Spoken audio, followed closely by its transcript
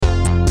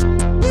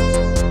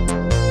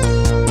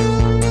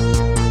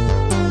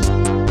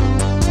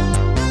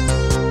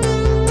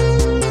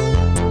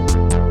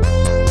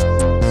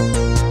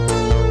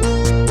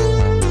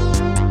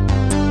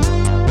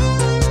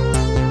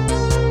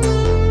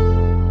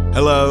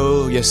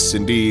Hello, yes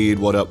indeed,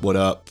 what up,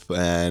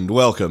 and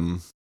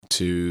welcome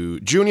to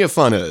Junior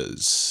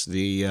Funners,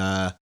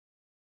 the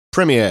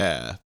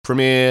Perrier,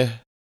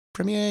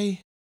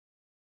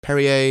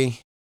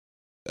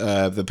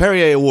 the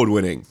Perrier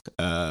award-winning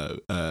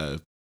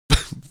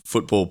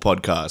football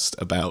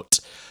podcast about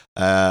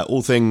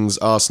all things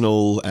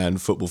Arsenal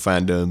and football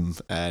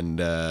fandom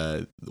and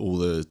all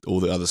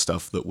the other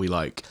stuff that we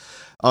like.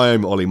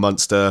 I'm Ollie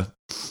Munster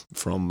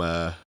from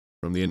the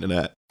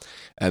internet,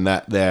 and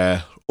that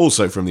there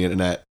also from the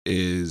internet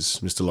is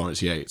Mr.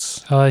 Lawrence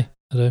Yates. Hi,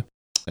 hello.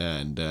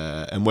 And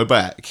we're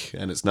back,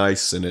 and it's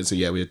nice, and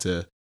we had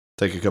to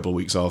take a couple of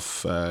weeks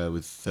off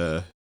with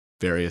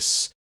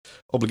various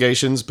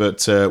obligations,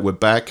 but we're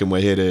back, and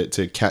we're here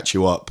to catch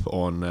you up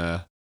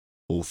on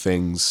all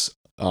things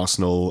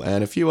Arsenal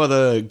and a few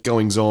other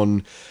goings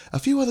on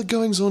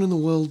in the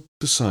world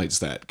besides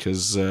that,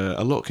 because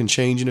a lot can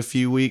change in a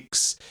few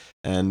weeks.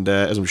 And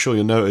as I'm sure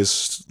you'll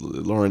notice,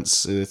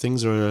 Lawrence,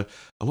 things are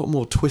a lot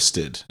more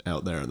twisted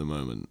out there at the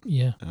moment.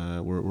 Yeah.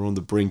 We're on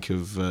the brink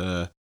of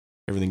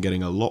everything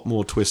getting a lot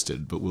more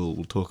twisted, but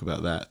we'll talk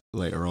about that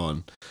later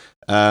on.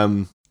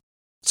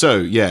 So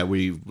yeah,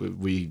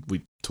 we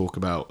talk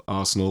about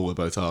Arsenal. We're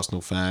both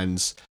Arsenal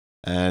fans,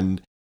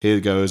 and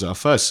here goes our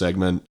first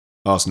segment: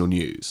 Arsenal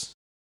news.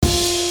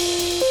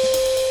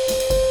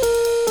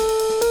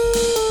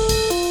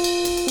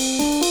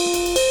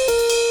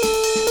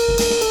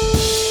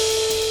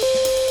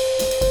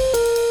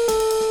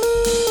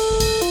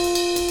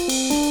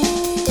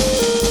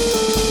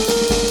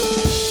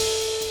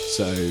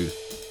 So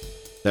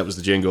that was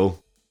the jingle.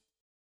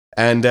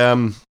 And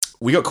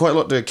we got quite a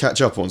lot to catch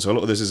up on, so a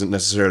lot of this isn't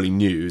necessarily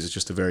news. It's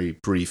just a very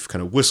brief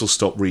kind of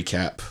whistle-stop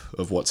recap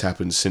of what's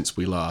happened since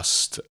we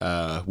last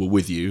were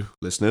with you,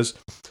 listeners.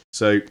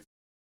 So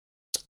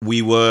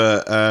we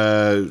were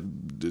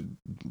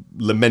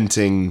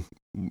lamenting,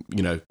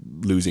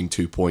 losing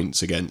 2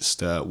 points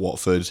against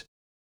Watford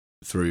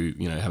through,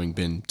 having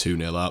been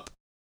 2-0 up,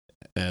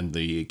 and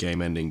the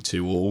game ending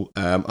 2-2.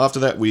 After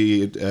that,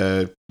 we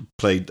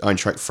played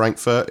Eintracht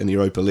Frankfurt in the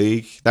Europa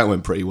League. That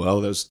went pretty well.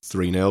 That was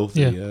 3-0.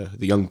 Yeah.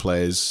 The young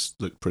players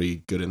looked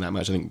pretty good in that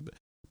match. I think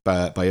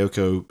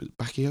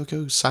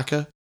Bakayoko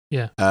Saka.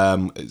 Yeah.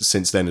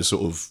 Since then, has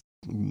sort of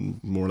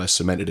more or less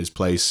cemented his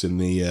place in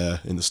the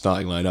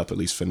starting lineup, at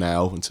least for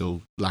now,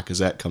 until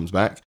Lacazette comes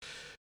back.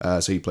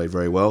 So he played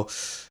very well.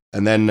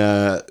 And then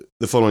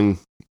following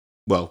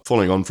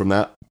on from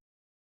that,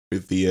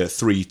 with the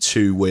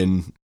 3-2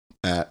 win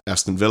at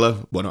Aston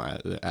Villa, well,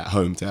 not at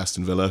home to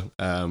Aston Villa,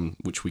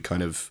 which we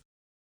kind of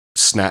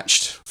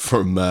snatched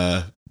from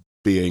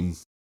being,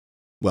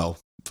 well,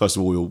 first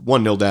of all, we were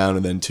 1-0 down,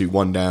 and then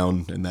 2-1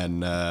 down, and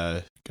then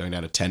going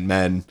down to 10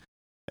 men,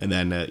 and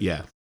then,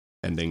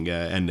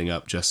 ending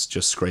up just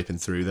scraping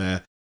through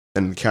there.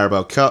 Then the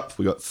Carabao Cup,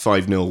 we got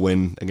 5-0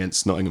 win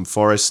against Nottingham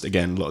Forest.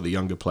 Again, a lot of the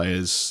younger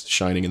players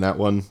shining in that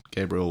one.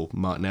 Gabriel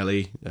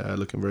Martinelli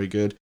looking very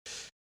good.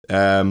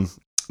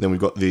 Then we've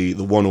got the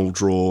 1-1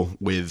 draw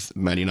with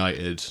Man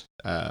United,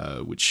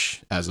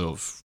 which as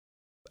of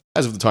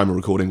the time of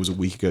recording was a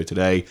week ago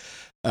today.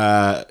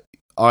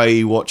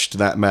 I watched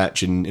that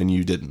match and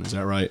you didn't, is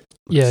that right?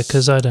 Yeah,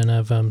 because I don't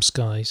have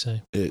Sky, so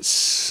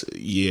it's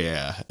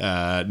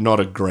not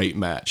a great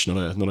match,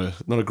 not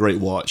a great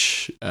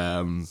watch.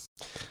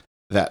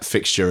 That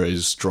fixture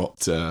has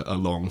dropped a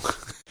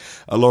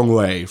long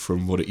way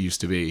from what it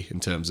used to be in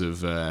terms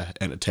of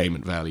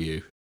entertainment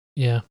value.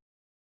 Yeah.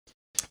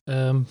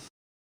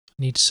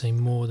 Need to say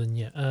more than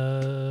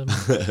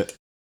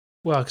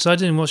well, because I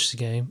didn't watch the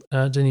game.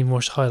 I didn't even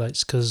watch the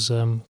highlights because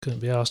couldn't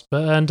be asked.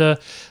 But to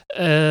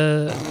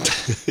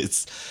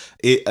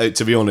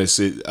be honest,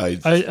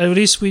 at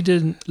least we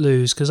didn't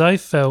lose, because I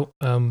felt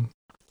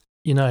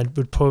United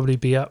would probably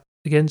be up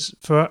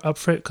for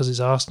it because it's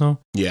Arsenal.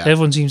 Yeah,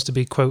 everyone seems to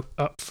be quote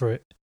up for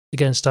it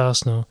against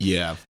Arsenal.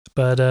 Yeah,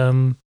 but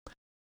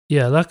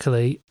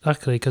luckily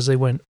because they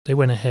went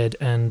ahead,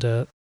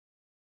 and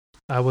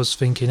I was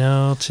thinking,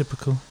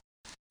 typical.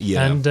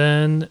 Yeah, and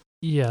then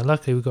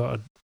luckily we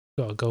got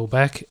a goal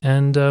back,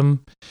 and but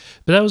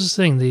that was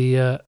the thing.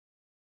 The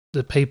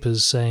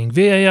papers saying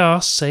VAR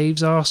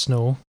saves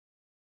Arsenal,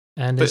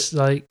 and it's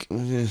like, but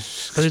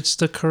it's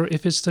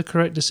if it's the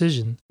correct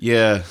decision.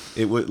 Yeah,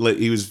 it was. Like,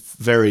 he was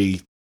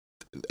very.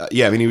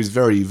 Yeah, I mean, he was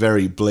very,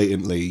 very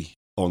blatantly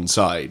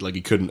onside. Like,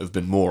 he couldn't have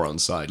been more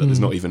onside. Like, there's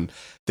not even.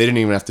 They didn't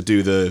even have to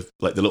do the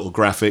little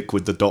graphic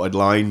with the dotted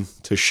line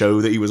to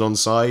show that he was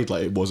onside.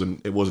 Like, it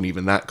wasn't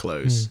even that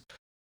close.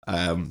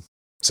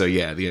 So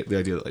yeah, the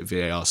idea that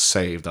VAR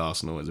saved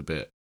Arsenal is a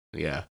bit,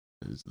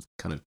 it's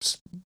kind of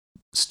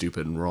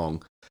stupid and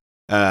wrong.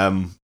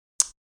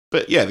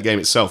 But yeah, the game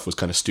itself was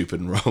kind of stupid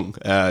and wrong.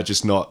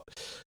 Just not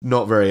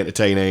very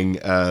entertaining.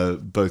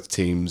 Both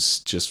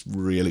teams just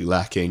really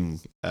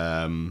lacking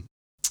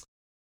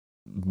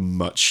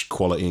much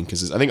quality and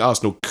consistency. I think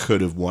Arsenal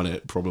could have won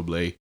it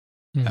probably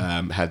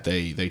had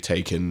they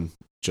taken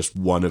just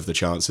one of the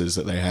chances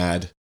that they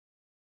had.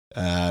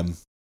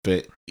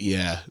 But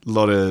yeah, a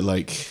lot of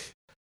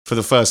for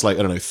the first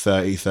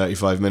 30,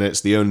 35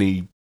 minutes, the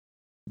only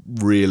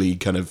really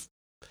kind of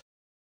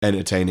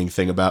entertaining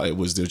thing about it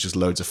was there was just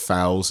loads of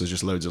fouls. There's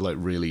just loads of like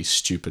really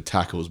stupid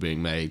tackles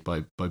being made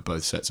by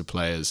both sets of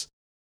players.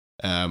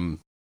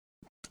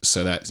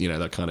 So that,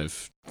 that kind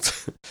of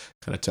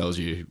tells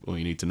you all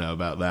you need to know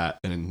about that.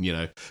 And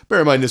bear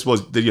in mind this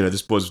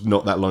was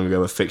not that long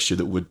ago a fixture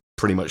that would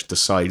pretty much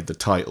decide the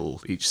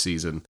title each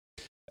season.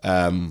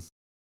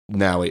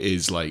 Now it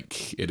is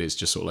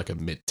just sort of like a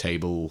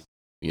mid-table.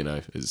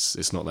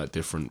 It's not that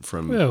different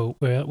from. Well,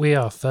 we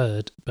are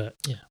third, but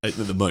yeah. At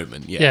the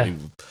moment, yeah. Yeah, I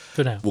mean,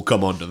 for now. We'll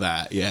come on to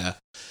that, yeah.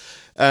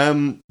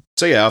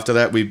 So yeah, after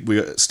that we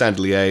got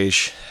Standard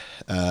Liège.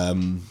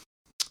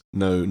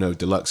 No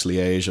Deluxe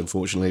Liège,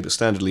 unfortunately, but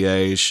Standard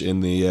Liège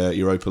in the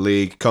Europa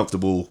League.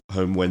 Comfortable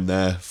home win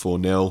there,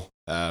 4-0.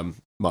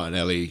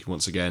 Martinelli,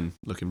 once again,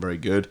 looking very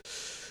good.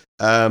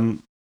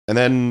 And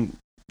then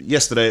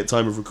yesterday, at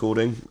time of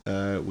recording,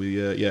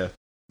 we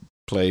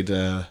played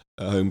at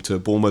home to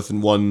Bournemouth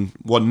and won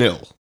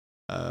 1-0.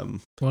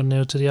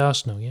 1-0 to the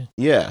Arsenal, yeah.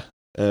 Yeah.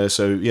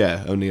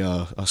 Only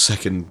our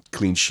second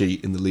clean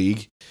sheet in the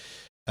league.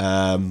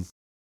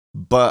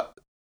 But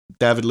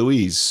David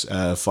Luiz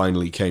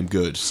finally came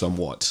good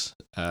somewhat.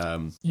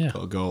 Got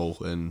a goal,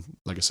 and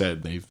like I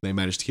said, they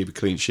managed to keep a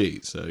clean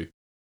sheet. So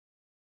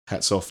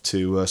hats off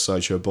to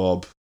Sideshow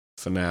Bob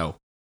for now.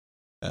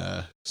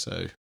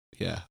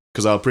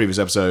 Because our previous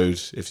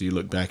episode, if you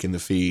look back in the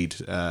feed,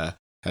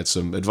 had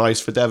some advice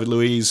for David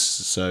Luiz.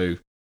 So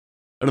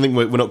I don't think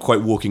we're not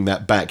quite walking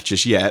that back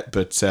just yet.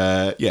 But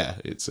he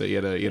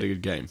had a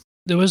good game.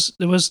 There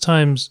was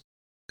times,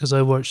 because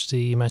I watched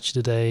the Match of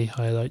the Day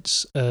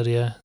highlights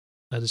earlier.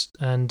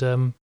 And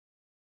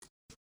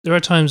there are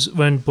times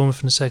when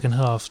Bournemouth in the second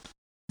half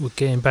were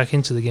getting back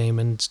into the game,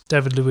 and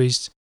David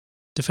Luiz,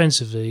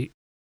 defensively,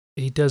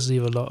 he does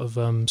leave a lot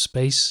of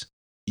space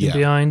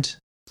behind.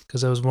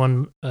 Because there was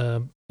one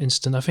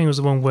instant, I think it was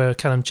the one where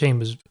Callum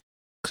Chambers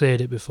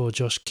cleared it before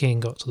Josh King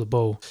got to the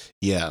ball.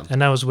 Yeah.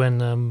 And that was when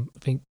I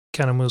think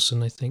Callum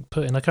Wilson,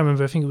 put in. I can't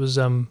remember. I think it was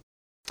can't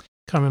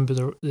remember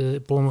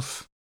the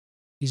Bournemouth.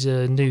 He's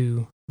a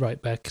new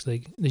right back,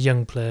 the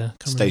young player.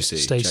 Stacey.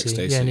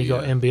 Yeah, and he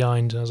got in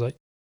behind. And I was like,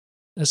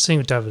 that's the thing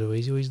with David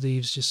Luiz. He always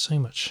leaves just so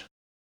much.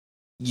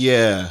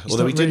 Yeah,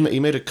 although he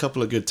made a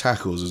couple of good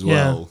tackles as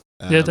well.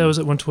 Yeah, that was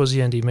at one towards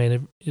the end.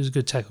 It was a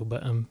good tackle,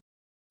 but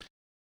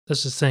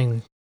that's the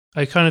thing.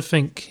 I kind of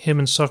think him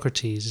and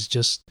Socrates is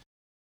just,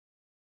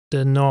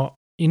 they're not.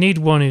 You need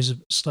one who's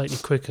slightly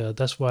quicker.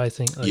 That's why I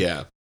think.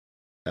 Either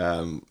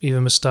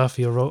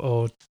Mustafi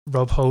or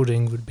Rob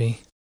Holding would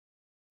be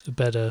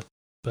better.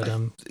 But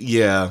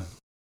I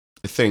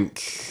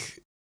think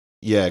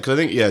because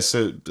I think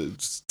so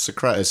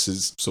Socrates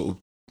is sort of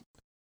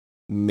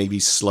maybe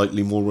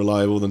slightly more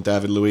reliable than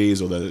David Luiz,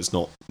 although it's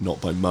not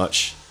by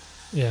much.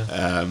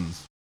 Yeah.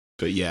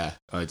 But yeah,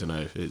 I don't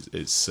know.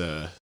 It's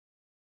a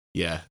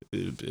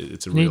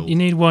real. You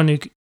need one who,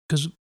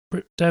 because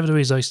David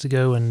Luiz likes to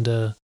go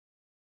and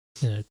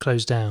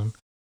close down,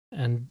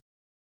 and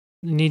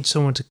you need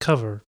someone to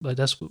cover. Like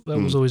that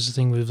was always the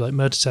thing with like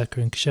Mertesacker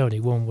and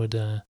Koscielny. One would.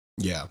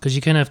 Because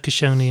you can have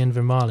Koscielny and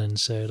Vermaelen,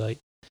 so like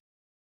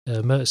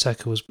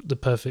Mertesacker was the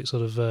perfect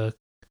sort of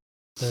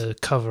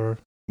cover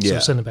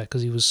centre back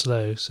because he was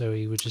slow, so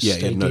he would just he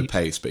stay had no deep.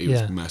 pace, but he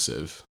was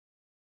massive.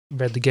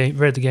 Read the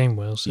game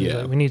well, so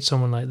like, we need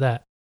someone like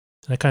that.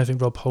 And I kind of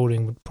think Rob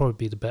Holding would probably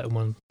be the better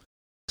one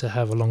to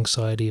have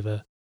alongside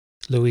either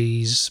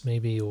Luiz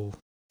maybe or.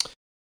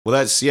 Well,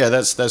 that's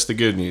the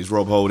good news.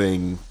 Rob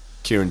Holding,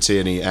 Kieran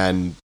Tierney,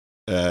 and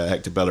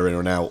Hector Bellerin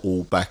are now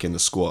all back in the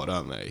squad,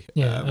 aren't they?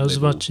 Yeah, I was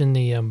watching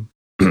the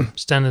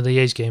Standard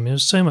Liège game. It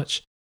was so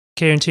much.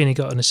 Kieran Tierney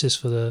got an assist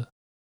for I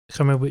can't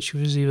remember which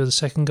was either the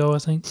second goal, I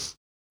think.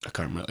 I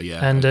can't remember,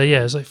 yeah. And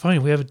it's like,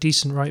 fine, we have a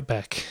decent right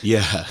back.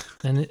 Yeah.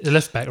 And a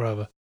left back,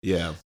 rather.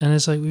 Yeah. And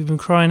it's like, we've been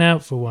crying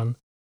out for one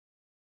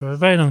for a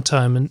very long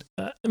time. And,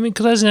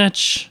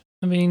 Kolasinac,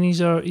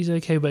 he's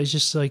okay, but it's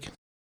just like,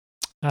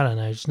 I don't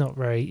know, he's not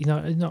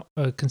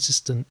a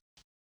consistent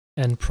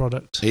end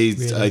product.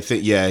 Really. I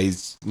think,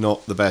 he's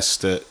not the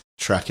best at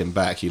tracking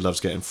back. He loves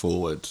getting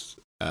forward.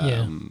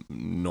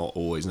 Not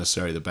always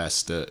necessarily the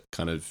best at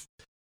kind of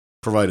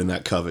providing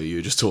that cover you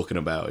were just talking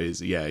about.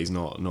 He's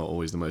not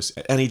always the most,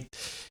 and he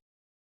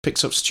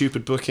picks up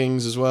stupid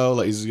bookings as well.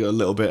 Like he's got a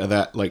little bit of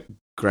that like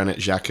Granit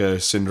Xhaka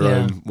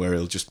syndrome where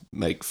he'll just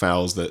make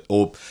fouls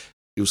or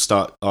he'll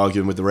start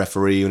arguing with the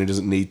referee when he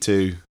doesn't need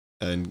to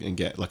and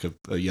get like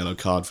a yellow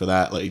card for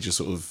that. Like he just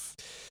sort of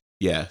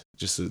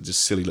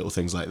just silly little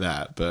things like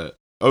that. But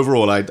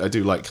overall, I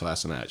do like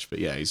Kolasinac. But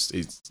yeah,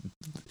 he's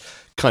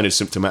kind of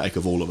symptomatic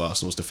of all of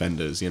Arsenal's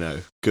defenders.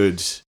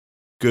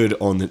 Good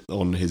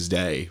on his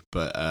day,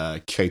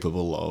 but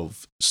capable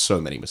of so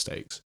many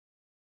mistakes.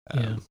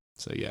 So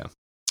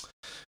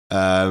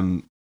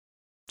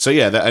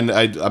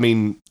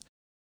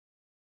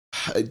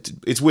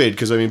it's weird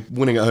because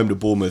winning at home to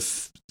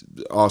Bournemouth,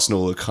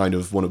 Arsenal are kind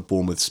of one of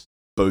Bournemouth's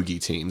bogey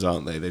teams,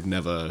 aren't they? They've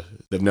never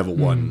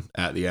won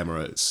at the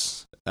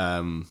Emirates.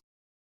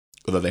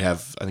 Although they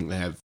have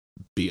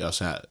beat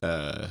us at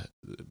the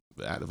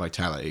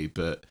Vitality,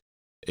 but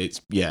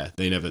it's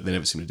they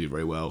never seem to do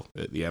very well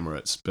at the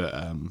Emirates. But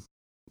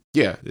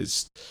yeah,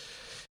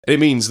 it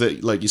means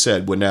that, like you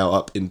said, we're now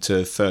up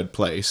into third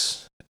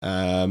place.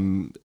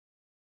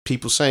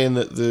 People saying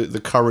that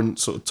the current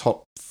sort of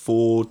top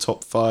 4,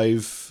 top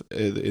 5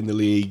 in the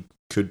league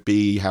could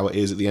be how it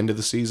is at the end of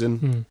the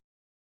season.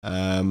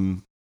 I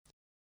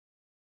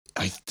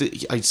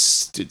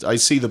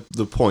see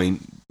the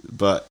point,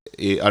 but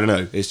I don't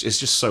know. It's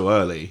just so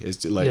early.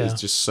 It's like it's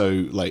just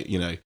so like, you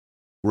know,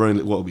 we're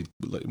only we're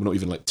not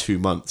even like 2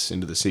 months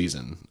into the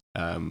season.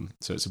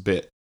 So it's a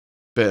bit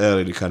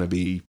early to kind of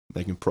be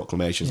making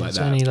proclamations like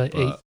that. It's only like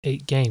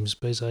eight games,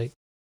 but it's like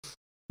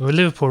we're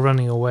Liverpool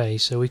running away,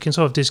 so we can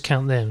sort of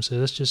discount them. So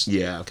let's just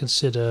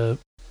consider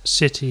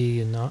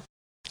City and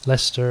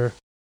Leicester.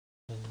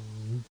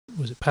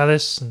 Was it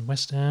Palace and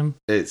West Ham?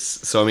 At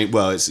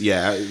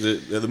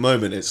the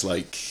moment it's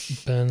like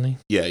Burnley.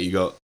 Yeah, you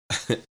got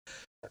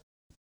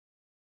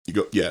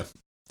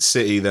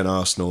City, then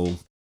Arsenal,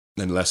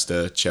 then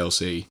Leicester,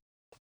 Chelsea.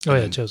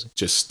 Chelsea.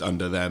 Just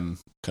under them,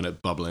 kind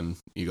of bubbling.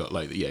 You got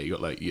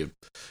your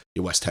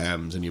West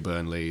Hams and your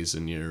Burnleys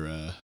and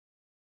your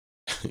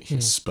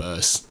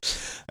Spurs.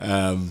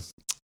 But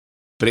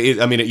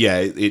not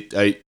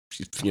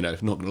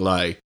gonna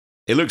lie.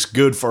 It looks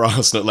good for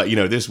Arsenal. Like, you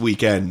know, this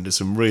weekend there's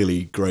some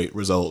really great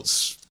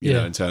results. You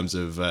know, in terms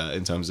of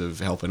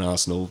helping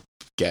Arsenal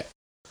get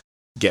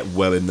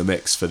well in the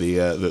mix for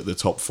the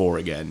top 4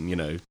 again. You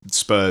know,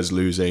 Spurs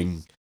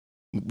losing,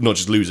 not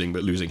just losing,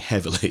 but losing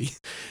heavily.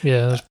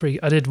 Yeah, that's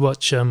pretty. I did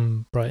watch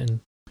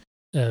Brighton.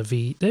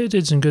 They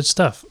did some good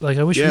stuff. Like,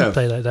 I wish we'd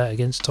play like that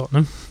against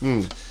Tottenham.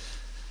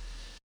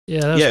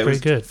 Yeah, that was pretty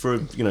good for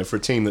a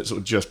team that sort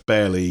of just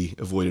barely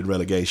avoided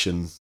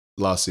relegation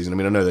last season. I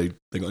mean, I know they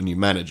got a new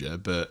manager,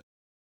 but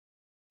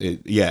they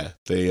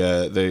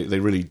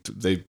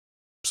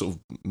sort of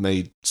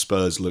made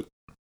Spurs look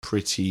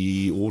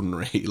pretty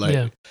ordinary.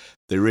 Like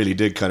they really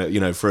did kind of, you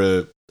know,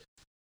 for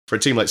a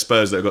team like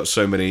Spurs that have got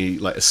so many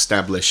like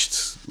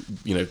established,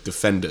 you know,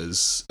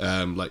 defenders,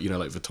 like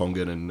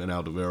Vertonghen and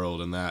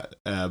Alderweireld and that,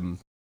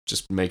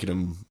 just making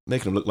them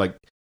look like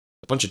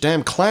a bunch of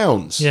damn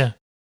clowns. Yeah,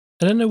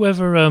 I don't know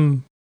whether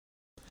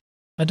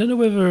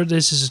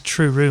this is a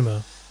true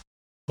rumor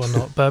or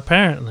not, but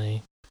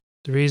apparently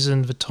the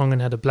reason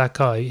Vertonghen had a black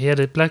eye, he had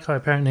a black eye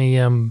apparently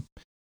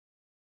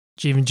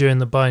even during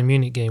the Bayern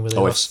Munich game where they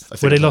lost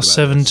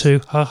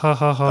 7-2. Ha ha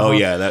ha ha. Oh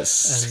yeah,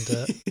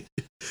 that's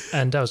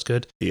and that was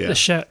good. Yeah, we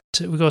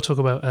got to talk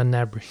about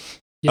Gnabry.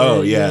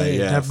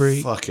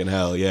 Gnabry. Fucking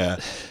hell, yeah.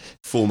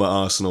 Former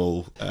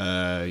Arsenal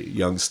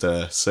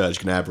youngster Serge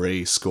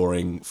Gnabry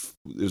scoring.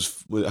 It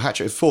was a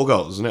hat-trick, 4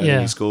 goals, wasn't it? Yeah,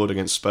 and he scored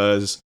against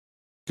Spurs.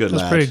 Good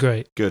lad. That's pretty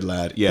great. Good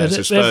lad. Yeah.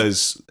 So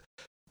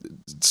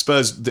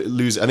Spurs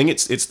lose. I think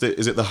is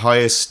it the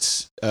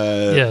highest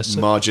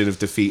margin of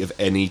defeat of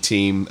any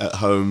team at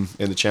home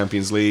in the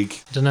Champions League?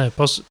 I don't know,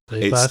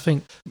 possibly, but I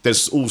think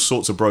there's all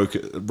sorts of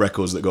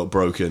records that got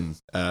broken.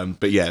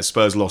 But yeah,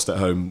 Spurs lost at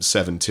home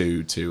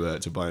 7-2 to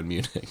Bayern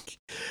Munich.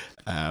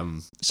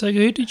 So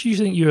who did you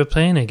think you were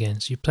playing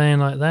against? You're playing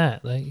like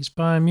that, like it's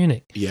Bayern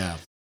Munich. Yeah.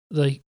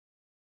 Like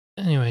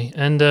anyway,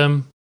 and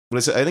well,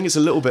 I think it's a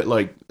little bit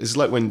like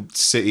when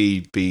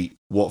City beat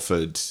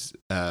Watford.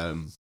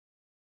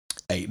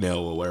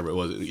 8-0 or wherever it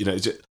was, you know,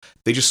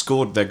 they just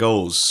scored their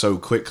goals so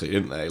quickly,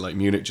 didn't they? Like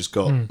Munich just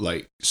got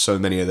like so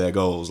many of their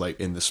goals like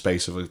in the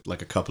space of a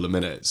couple of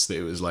minutes that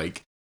it was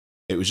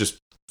just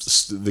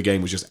the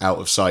game was just out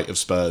of sight of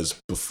Spurs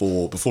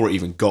before it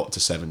even got to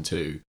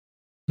 7-2.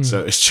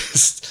 So it's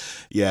just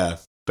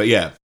but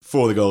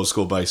 4 of the goals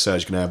scored by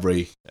Serge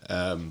Gnabry,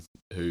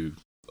 who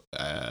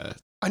I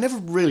never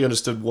really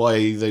understood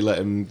why they let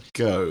him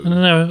go. I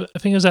don't know. I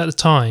think it was at the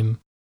time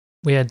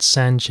we had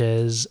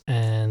Sanchez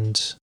and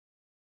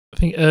I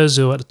think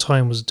Ozil at the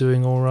time was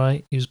doing all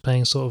right. He was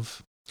playing sort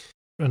of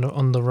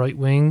on the right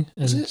wing,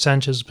 and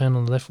Sanchez was playing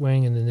on the left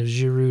wing, and then there was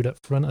Giroud up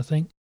front, I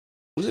think.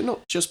 Was it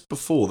not just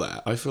before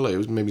that? I feel like it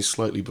was maybe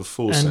slightly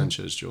before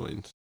Sanchez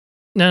joined.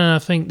 No, I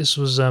think this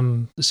was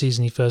the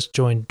season he first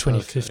joined,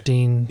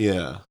 2015.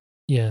 Okay.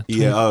 Yeah.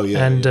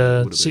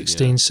 And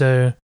 16.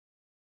 So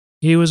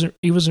he wasn't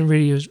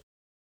really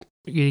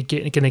going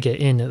to get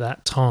in at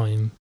that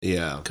time.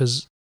 Yeah,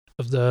 because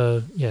of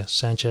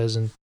Sanchez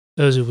and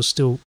Ozil was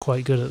still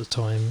quite good at the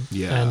time.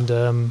 Yeah, and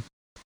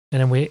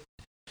then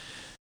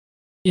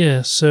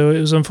so it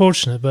was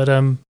unfortunate, but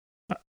and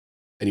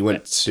he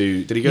went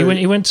to. Did he go?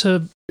 He went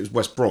to. It was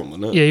West Brom,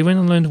 wasn't it? Yeah, he went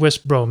on loan to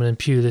West Brom, and then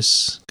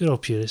good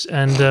old Pulis,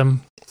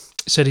 and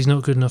said he's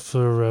not good enough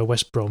for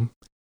West Brom.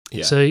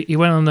 Yeah. So he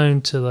went on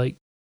loan to like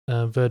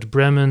Werder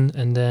Bremen,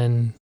 and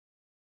then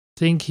I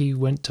think he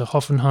went to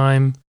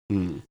Hoffenheim,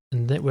 and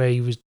that where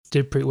he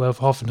did pretty well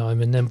for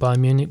Hoffenheim, and then Bayern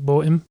Munich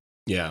bought him.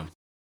 Yeah.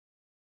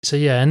 So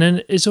and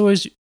then it's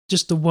always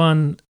just the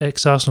one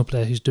ex-Arsenal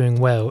player who's doing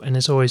well, and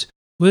it's always,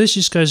 well, this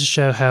just goes to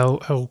show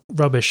how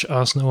rubbish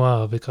Arsenal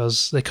are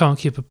because they can't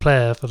keep a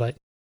player for like.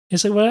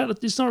 It's like, well,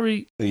 it's not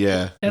really.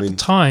 Yeah. At the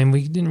time,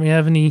 we didn't really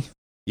have any.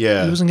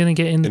 Yeah. He wasn't going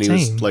to get in the team. And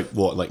he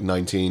was like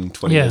 19,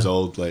 20 years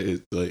old.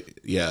 Like.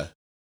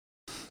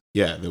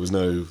 yeah, there was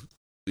no.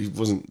 He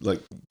wasn't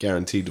like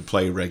guaranteed to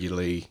play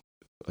regularly.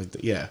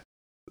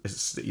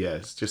 It's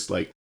just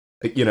like,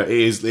 you know, it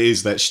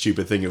is that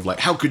stupid thing of like,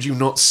 how could you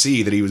not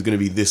see that he was going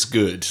to be this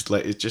good?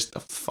 Like, it's just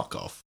fuck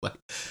off. Like,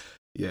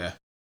 yeah.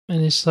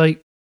 And it's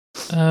like,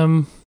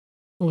 what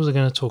was I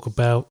going to talk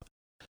about?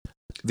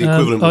 The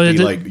equivalent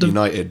would be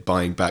United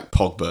buying back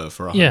Pogba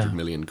for 100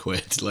 million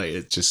quid. Like,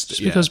 it's just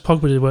because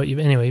Pogba did work.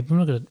 Anyway, we're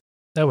not gonna.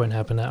 That won't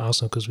happen at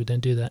Arsenal because we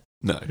don't do that.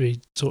 No.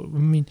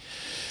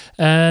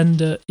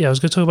 And I was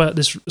going to talk about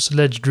this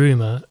alleged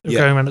rumour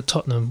going around at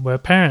Tottenham, where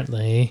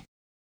apparently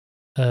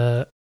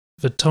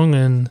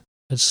Vertonghen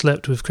had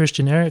slept with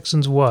Christian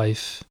Eriksen's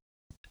wife,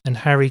 and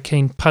Harry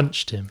Kane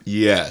punched him.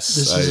 Yes,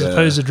 this is a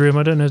supposed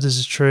rumour. I don't know if this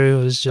is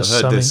true or it's just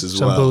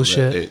some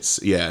bullshit.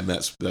 And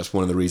that's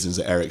one of the reasons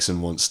that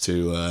Eriksen was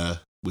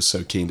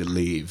so keen to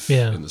leave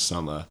in the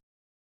summer.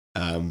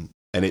 And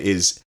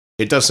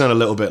it does sound a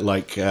little bit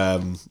like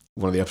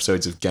one of the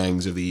episodes of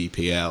Gangs of the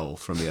EPL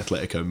from the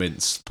Atletico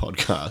Mints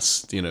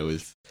podcast, you know,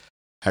 with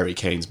Harry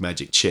Kane's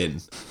magic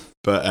chin.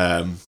 But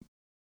I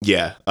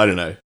don't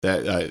know.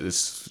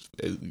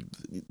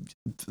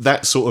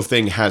 That sort of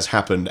thing has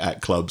happened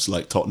at clubs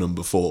like Tottenham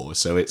before,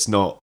 so it's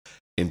not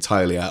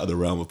entirely out of the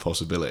realm of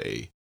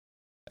possibility.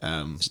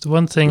 It's the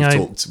one thing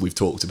we've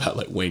talked about,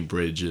 like Wayne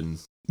Bridge and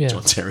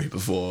John Terry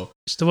before.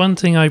 It's the one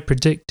thing I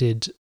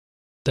predicted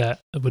that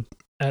would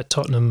at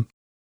Tottenham.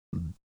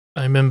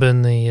 I remember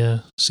in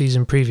the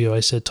season preview, I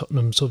said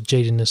Tottenham sort of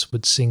jadedness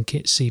would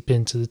seep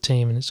into the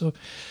team, and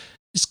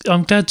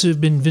I'm glad to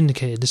have been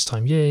vindicated this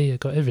time. I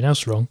got everything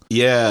else wrong.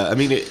 Yeah, I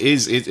mean,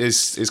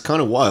 it's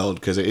kind of wild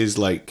because it is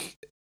like,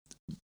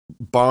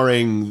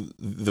 barring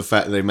the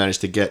fact that they managed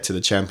to get to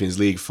the Champions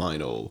League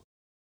final,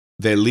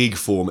 their league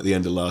form at the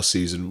end of last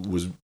season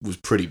was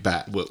pretty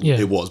bad. Well,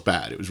 it was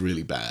bad. It was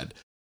really bad.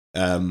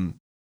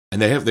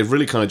 And they've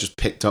really kind of just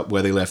picked up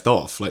where they left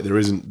off. Like,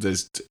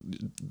 there's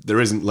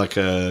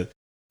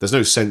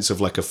no sense of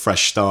like a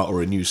fresh start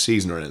or a new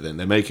season or anything.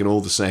 They're making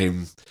all the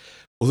same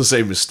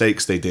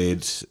mistakes they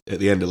did at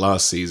the end of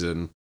last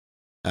season.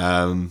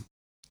 And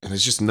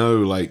there's just no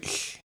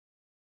like,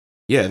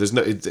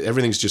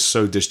 everything's just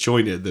so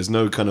disjointed. There's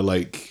no kind of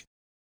like,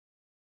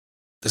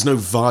 there's no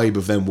vibe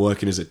of them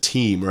working as a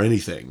team or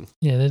anything.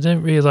 Yeah, they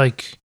don't really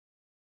like.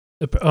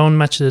 On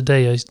Match of the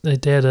Day,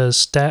 they had a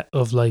stat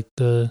of like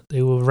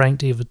they were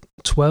ranked either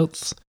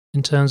 12th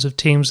in terms of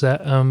teams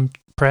that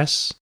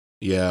press.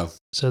 Yeah.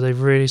 So they've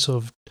really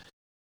sort of,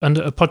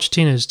 under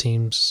Pochettino's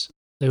teams,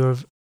 they were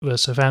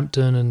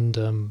Southampton and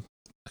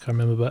I can't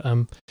remember, but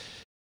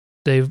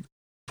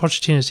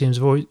Pochettino's teams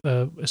have always,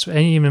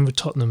 even with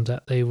Tottenham,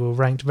 that they were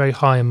ranked very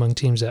high among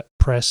teams that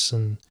press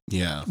and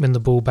win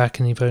the ball back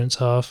in the opponent's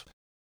half.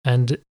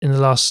 And in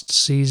the last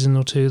season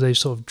or two, they've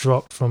sort of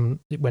dropped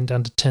it went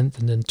down to 10th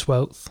and then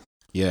 12th.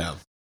 Yeah.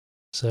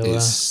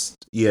 So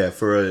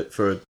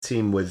for a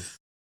team with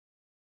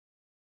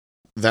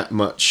that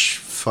much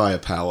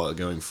firepower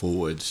going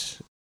forward,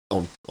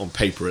 on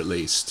paper at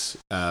least,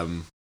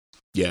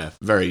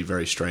 very,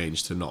 very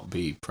strange to not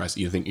be pressed.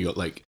 You think you got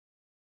like,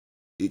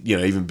 you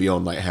know, even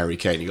beyond like Harry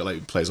Kane, you got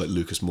like players like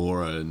Lucas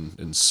Moura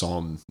and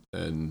Son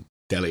and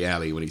Dele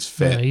Alli when he's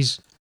fit. Yeah, he's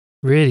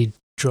really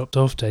dropped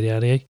off, Dele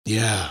Alli.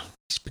 Yeah.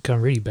 He's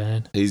become really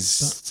bad.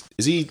 Is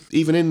he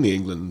even in the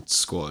England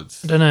squad?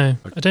 I don't know.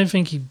 I don't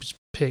think he was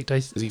picked.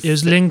 It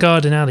was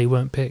Lingard and Ali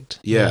weren't picked.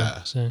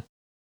 Yeah. So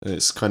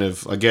it's kind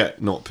of, I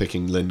get not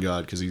picking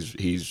Lingard because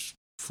he's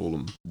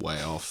fallen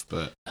way off,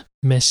 but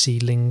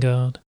Messi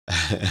Lingard.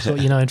 That's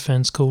what United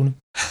fans call him.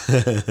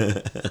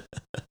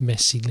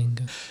 Messi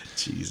Lingard.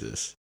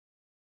 Jesus.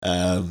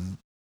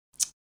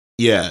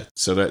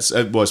 So that's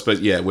I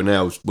suppose we're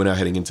now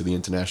heading into the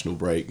international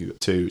break. We've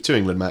got two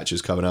England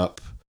matches coming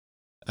up,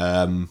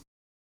 and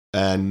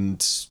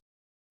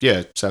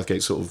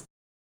Southgate sort of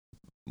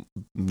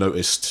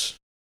noticed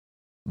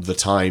the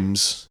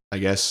times, I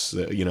guess,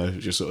 that, you know,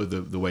 just sort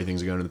of the way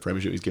things are going in the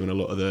Premiership. He's given a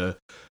lot of the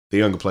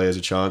younger players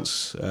a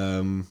chance.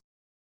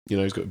 You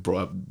know, he's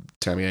brought up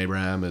Tammy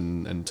Abraham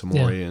and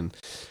Tomori, and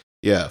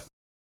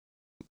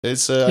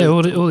it's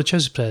all the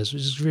Chelsea players,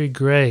 which is really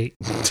great.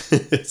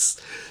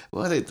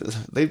 Well,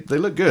 they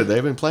look good.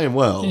 They've been playing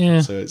well.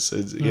 Yeah. So it's I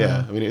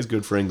mean, it is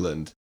good for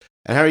England.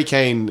 And Harry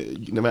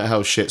Kane, no matter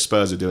how shit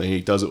Spurs are doing,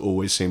 he does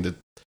always seem to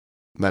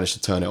manage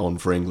to turn it on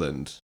for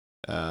England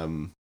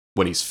when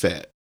he's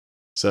fit.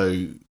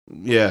 So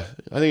I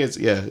think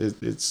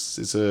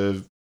it's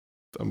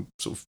I'm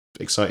sort of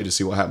excited to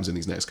see what happens in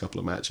these next couple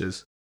of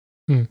matches.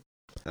 I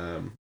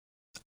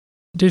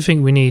do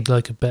think we need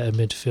like a better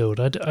midfield.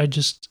 I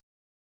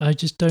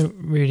just don't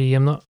really. I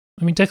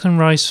mean, Declan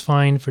Rice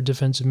fine for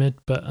defensive mid,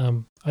 but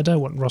I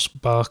don't want Ross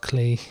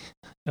Barkley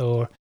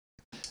or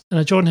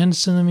Jordan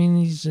Henderson. I mean,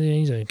 he's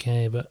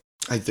okay, but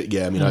I think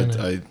I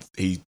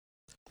think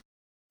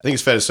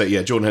it's fair to say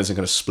Jordan Henderson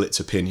kind of splits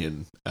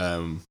opinion.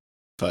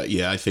 But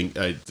I think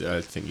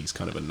he's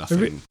kind of a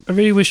nothing. I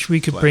really wish we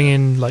could bring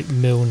in like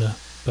Milner,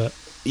 but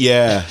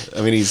I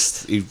mean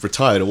he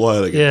retired a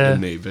while ago,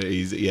 didn't he? But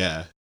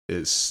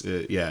It's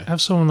yeah.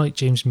 Have someone like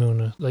James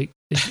Milner. Like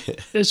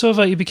it's sort of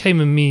like he became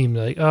a meme.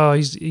 Like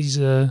he's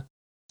there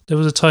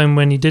was a time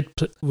when he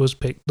was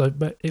picked like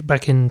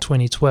back in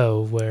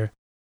 2012 where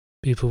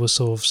people were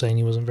sort of saying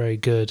he wasn't very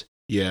good.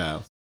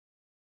 Yeah.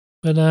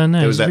 But no,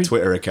 there was that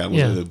Twitter account,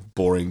 yeah. the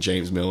boring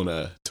James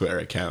Milner Twitter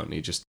account, and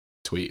he just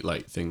tweet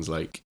like things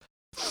like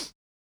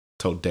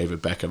told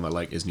David Beckham I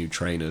like his new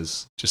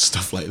trainers, just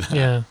stuff like that.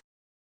 Yeah.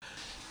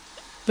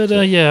 But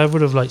yeah, I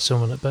would have liked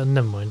someone, but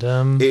never mind.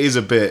 It is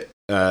a bit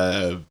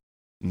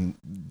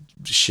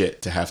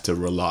shit to have to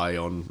rely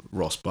on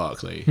Ross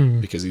Barkley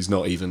because he's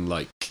not even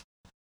like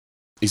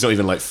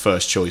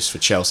first choice for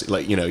Chelsea.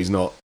 Like, you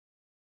know,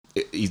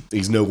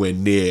 he's nowhere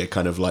near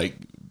kind of like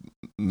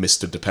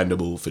Mr.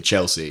 Dependable for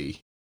Chelsea.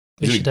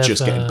 He's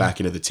just getting back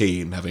into the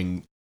team,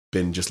 having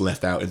been just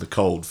left out in the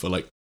cold for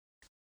like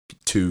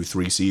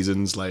 2-3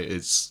 seasons. Like,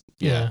 it's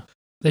yeah.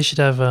 They should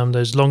have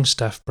those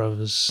Longstaff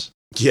brothers.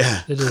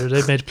 Yeah,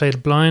 they made Play the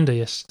Blinder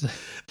yesterday.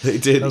 They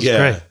did. That was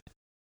great.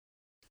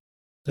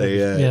 They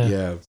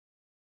yeah.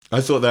 I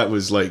thought that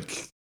was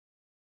like,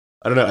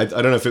 I don't know. I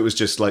don't know if it was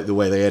just like the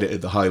way they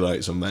edited the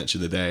highlights on Match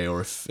of the Day,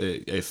 or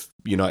if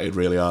United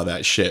really are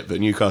that shit. But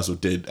Newcastle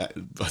did.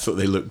 I thought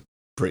they looked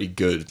pretty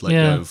good. Like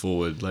going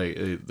forward, like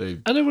they.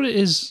 I don't know what it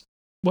is.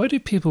 Why do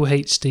people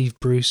hate Steve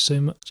Bruce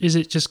so much? Is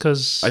it just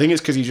because? I think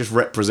it's because he just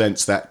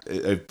represents that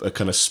a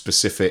kind of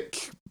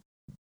specific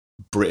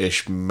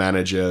British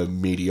manager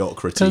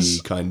mediocrity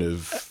kind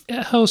of.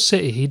 At Hull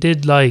City, he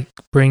did like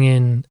bring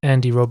in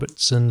Andy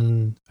Robertson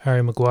and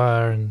Harry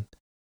Maguire, and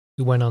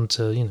who went on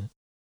to, you know.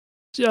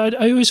 Yeah,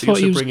 I always thought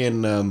he was bring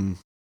in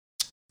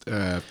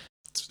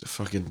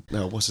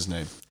what's his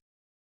name?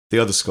 The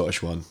other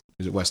Scottish one.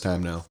 He's at West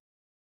Ham now.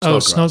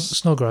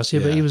 Snodgrass.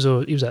 Yeah, but he was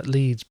at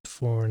Leeds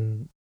before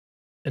and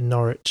in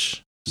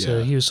Norwich,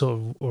 so he was sort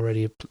of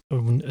already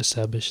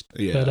established.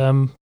 Yeah. But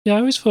I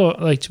always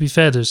thought, like, to be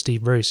fair to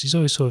Steve Bruce, he's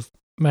always sort of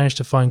managed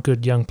to find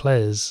good young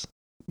players.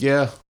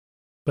 Yeah.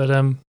 But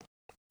I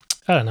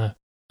don't know.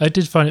 I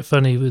did find it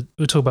funny. We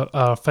talk about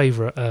our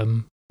favourite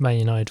Man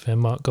United fan,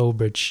 Mark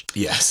Goldbridge.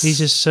 Yes. He's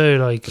just so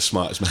like the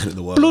smartest man in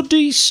the world.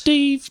 Bloody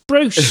Steve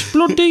Bruce.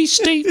 Bloody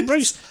Steve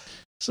Bruce.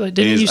 So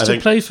didn't he used to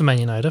play for Man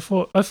United?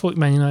 I thought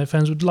Man United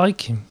fans would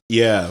like him.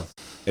 Yeah.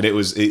 And it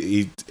was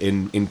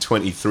in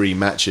 23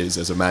 matches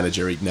as a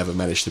manager, he'd never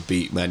managed to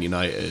beat Man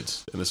United,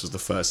 and this was the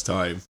first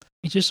time.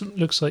 He just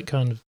looks like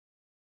kind of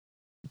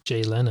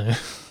Jay Leno.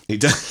 He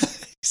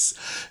does.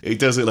 He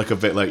does look like a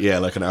bit like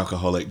an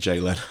alcoholic Jay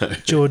Leno.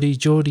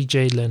 Geordie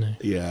Jay Leno.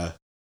 Yeah.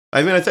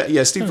 I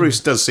mean, Steve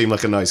Bruce does seem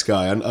like a nice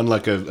guy,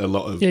 unlike a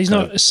lot of. Yeah, he's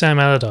not Sam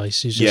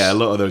Allardyce. He's just a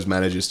lot of those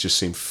managers just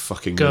seem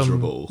fucking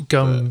miserable.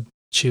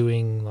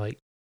 Chewing, like,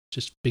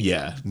 just big.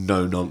 Yeah,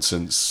 no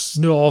nonsense.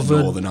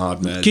 Northern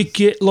hard men. Kick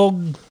it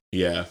long.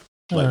 Yeah,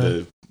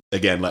 like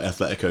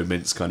Atletico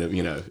Mints kind of,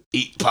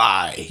 eat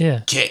pie.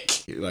 Yeah,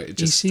 kick. Like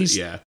just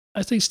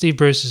I think Steve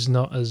Bruce is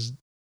not as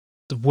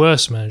the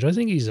worst manager. I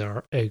think he's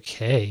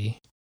okay.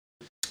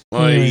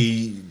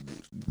 Although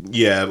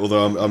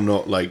I'm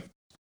not like.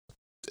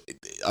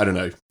 I don't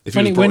know. If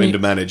he was brought in to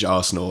manage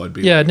Arsenal, I'd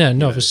be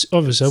obviously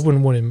I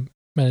wouldn't want him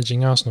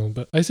managing Arsenal,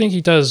 but I think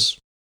he does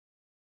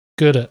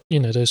good at,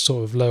 those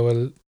sort of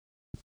lower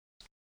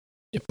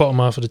bottom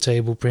half of the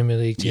table Premier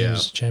League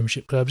teams,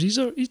 Championship clubs. He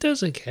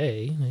does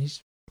okay.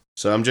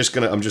 So I'm just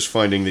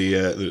finding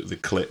the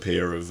clip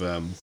here of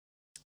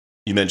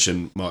you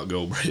mentioned Mark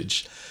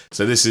Goldbridge.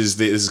 So this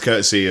is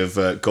courtesy of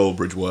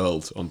Goldbridge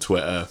World on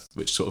Twitter,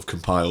 which sort of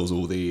compiles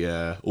all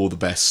the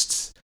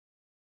best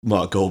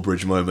Mark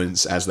Goldbridge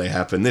moments as they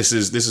happen. This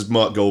is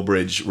Mark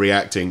Goldbridge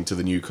reacting to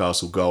the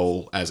Newcastle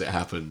goal as it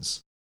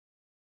happens.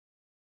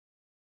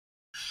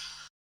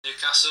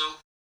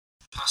 Newcastle,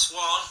 pass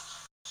one.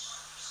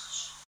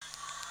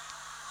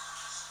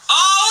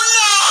 Oh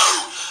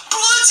no!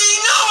 Bloody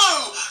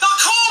no! I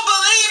can't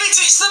believe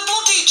it! It's the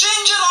bloody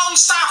Ginger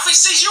Longstaff!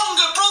 It's his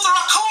younger brother!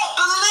 I can't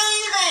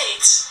believe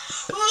it!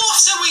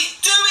 What are we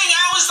doing?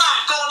 How has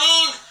that gone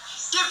in?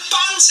 You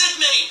bantered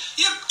me!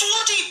 You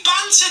bloody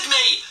bantered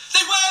me!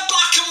 They wear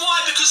black and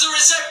white because they're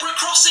a zebra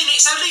crossing.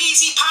 It's an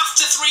easy path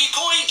to 3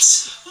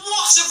 points.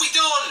 What have we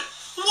done?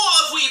 What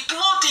have we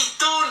bloody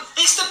done?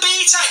 It's the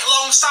BTEC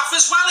Longstaff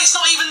as well. It's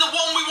not even the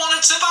one we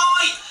wanted to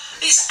buy.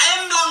 It's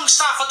M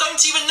Longstaff. I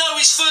don't even know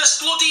his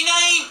first bloody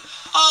name.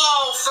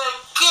 Oh, for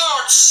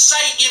God's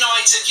sake,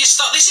 United.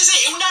 This is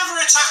it. He'll never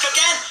attack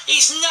again.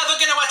 He's never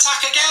going to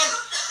attack again.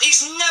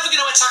 He's never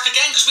going to attack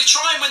again because we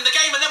try and win the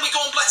game and then we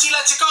go and bloody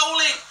let a goal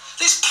in.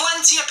 There's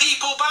plenty of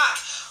people back.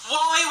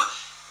 Why?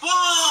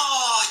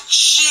 Whoa,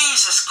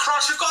 Jesus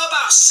Christ. We've got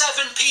about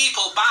 7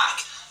 people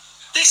back.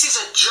 This is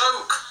a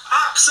joke.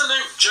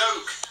 Absolute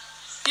joke.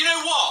 You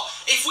know what?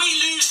 If we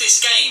lose this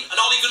game and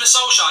Ole Gunnar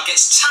Solskjaer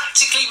gets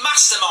tactically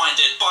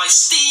masterminded by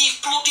Steve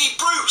bloody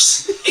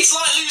Bruce, it's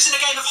like losing a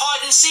game of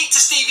hide and seek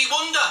to Stevie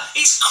Wonder.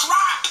 It's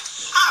crap.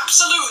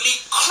 Absolutely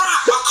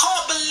crap. I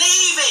can't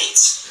believe it.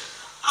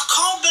 I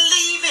can't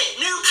believe it.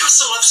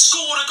 Newcastle have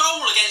scored a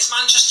goal against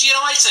Manchester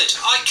United.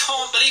 I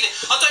can't believe it.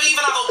 I don't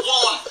even have a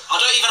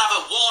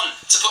 1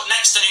 to put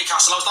next to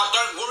Newcastle. I was like,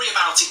 don't worry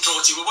about it,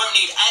 Draughty. We won't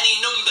need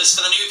any numbers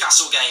for the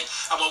Newcastle game.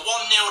 And we're 1-0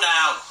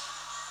 down.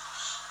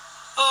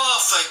 Oh,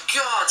 for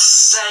God's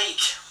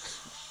sake.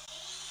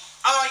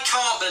 I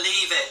can't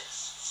believe it.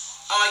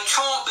 I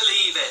can't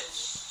believe it.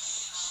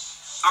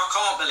 I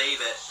can't believe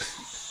it.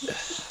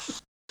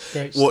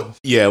 Great stuff.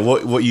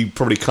 What you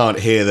probably can't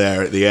hear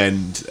there at the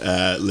end,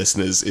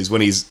 listeners, is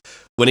when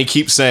he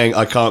keeps saying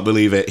 "I can't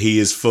believe it," he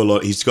is full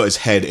on. He's got his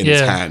head in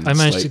his hands. I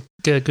managed to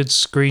get a good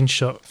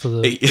screenshot for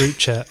the group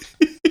chat.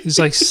 He's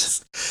like,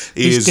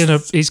 he's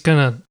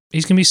gonna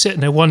be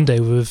sitting there one day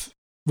with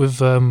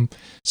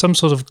some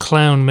sort of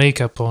clown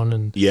makeup on,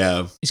 and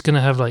he's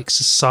gonna have like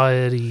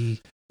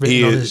society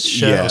written on his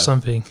shirt or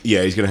something.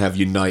 Yeah, he's gonna have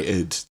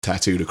United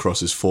tattooed across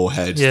his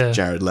forehead,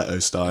 Jared Leto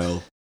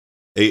style.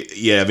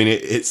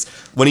 It's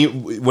when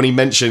he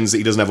mentions that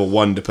he doesn't have a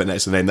 1 to put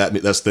next to the name.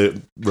 That's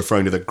the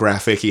referring to the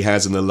graphic he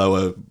has in the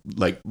lower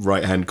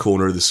right hand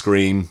corner of the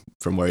screen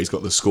from where he's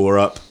got the score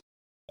up.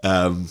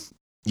 That's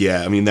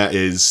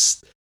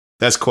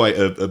quite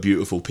a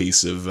beautiful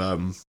piece of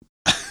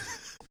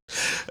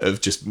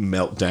of just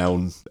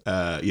meltdown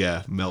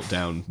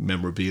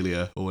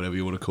memorabilia or whatever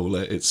you want to call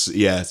it.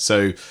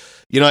 So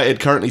United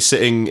currently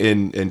sitting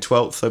in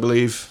 12th, I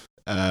believe.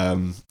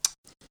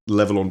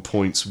 Level on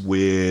points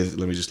with,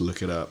 let me just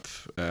look it up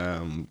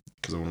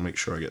because I want to make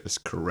sure I get this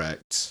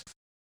correct.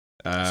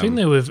 I think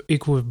they were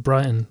equal with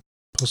Brighton,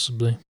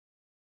 possibly.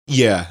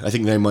 Yeah, I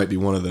think they might be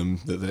one of them.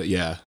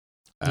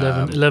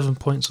 11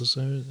 points or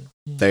so. Is it?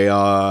 Yeah. They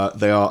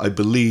are, I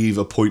believe,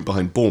 a point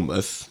behind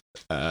Bournemouth,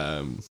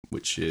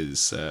 which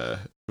is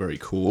very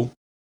cool.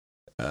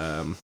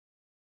 That's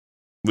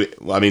I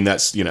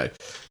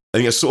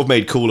think it's sort of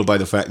made cooler by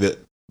the fact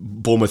that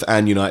Bournemouth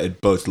and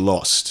United both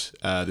lost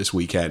this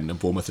weekend, and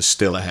Bournemouth is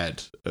still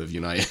ahead of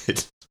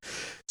United.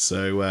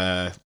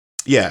 So,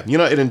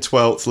 United in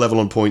 12th, level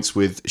on points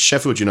with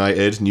Sheffield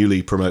United,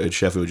 newly promoted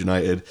Sheffield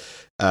United,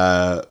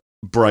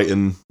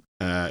 Brighton,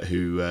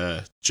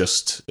 who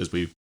just, as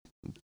we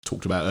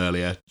talked about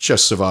earlier,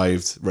 just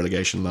survived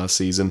relegation last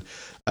season.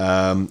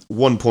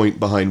 1 point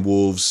behind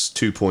Wolves,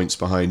 2 points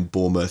behind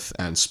Bournemouth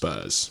and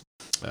Spurs.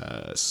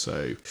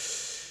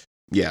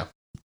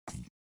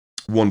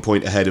 1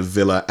 point ahead of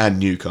Villa and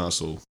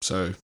Newcastle.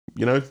 So,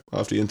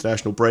 after the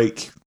international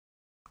break,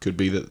 could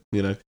be that,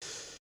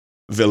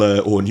 Villa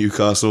or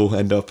Newcastle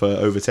end up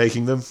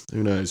overtaking them.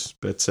 Who knows?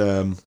 But,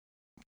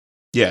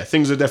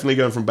 things are definitely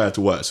going from bad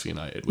to worse for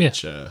United,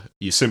 which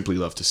you simply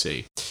love to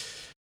see.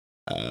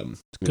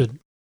 Good.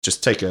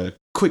 Just take a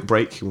quick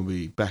break and we'll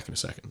be back in a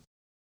second.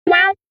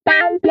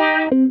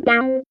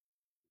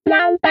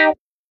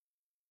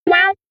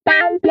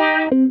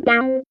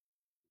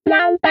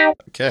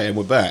 Okay, and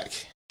we're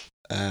back.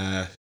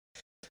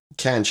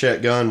 Can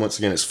check going. Once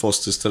again, it's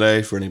Foster's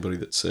today for anybody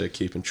that's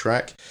keeping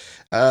track.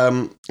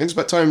 It's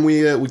about time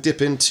we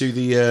dip into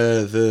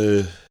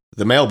the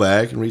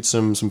mailbag and read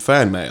some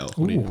fan mail.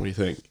 What do you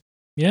think?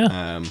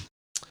 Yeah.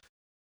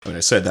 I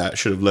said that I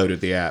should have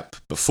loaded the app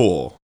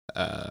before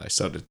I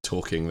started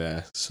talking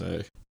there.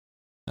 So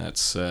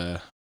that's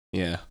Well,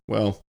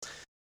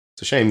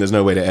 it's a shame there's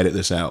no way to edit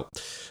this out.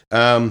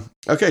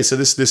 Okay, so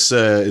this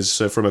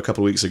is from a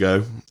couple of weeks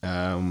ago.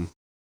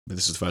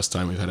 This is the first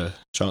time we've had a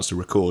chance to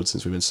record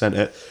since we've been sent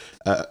it.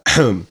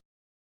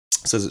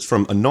 Says it's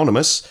from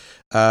Anonymous.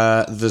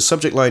 The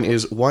subject line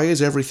is, "Why is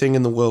everything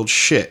in the world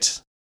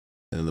shit?"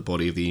 And the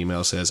body of the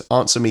email says,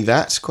 "Answer me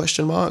that, ?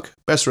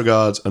 Best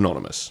regards,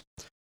 Anonymous."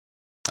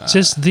 Is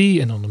this the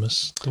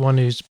Anonymous? The one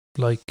who's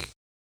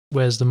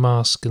wears the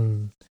mask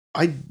and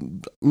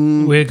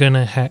we're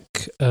gonna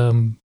hack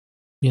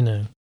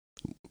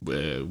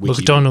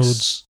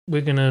McDonald's.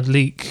 We're gonna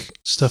leak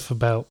stuff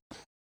about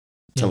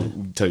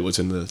tell you what's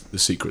in the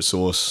secret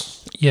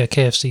sauce. Yeah,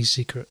 KFC's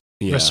secret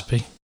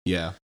recipe.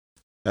 Yeah.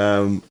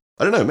 I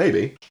don't know,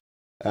 maybe.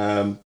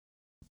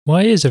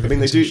 Why is everything?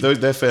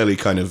 They're fairly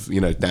kind of,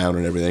 down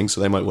and everything,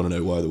 so they might want to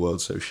know why the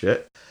world's so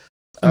shit.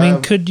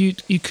 Could you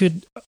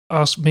could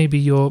ask, maybe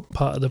you're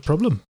part of the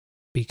problem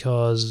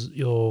because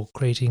you're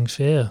creating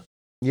fear.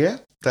 Yeah,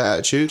 that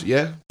attitude.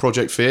 Yeah,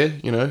 Project Fear.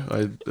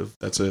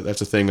 That's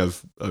a thing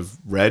I've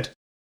read.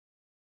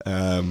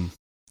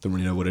 Don't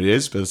really know what it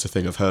is, but it's a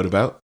thing I've heard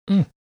about.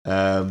 Mm.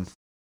 I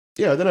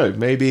don't know.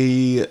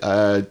 Maybe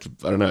I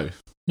don't know.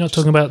 You're not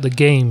talking about the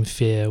game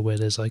Fear, where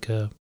there's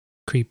a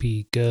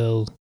creepy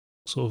girl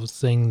sort of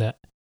thing that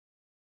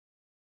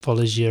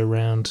follows you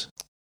around.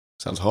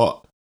 Sounds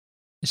hot.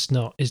 It's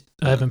not.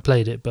 I haven't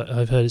played it, but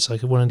I've heard it's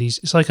one of these.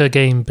 It's like a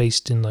game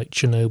based in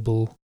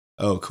Chernobyl.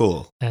 Oh,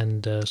 cool.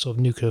 And sort of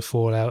nuclear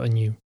fallout,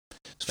 and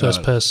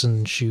first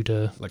person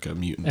shooter. Like a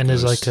mutant. And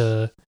ghost.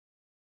 there's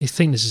I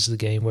think this is the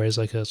game where it's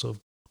a sort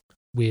of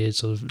weird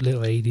sort of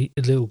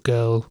little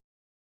girl.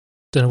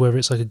 Don't know whether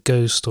it's a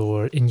ghost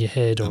or in your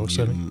head or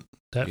something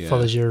that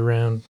follows you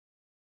around,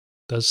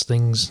 does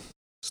things.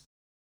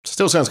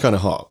 Still sounds kind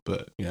of hot,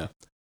 but yeah.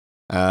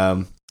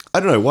 I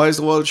don't know. Why is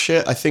the world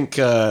shit? I think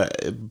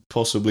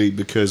possibly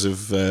because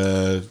of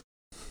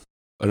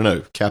I don't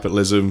know,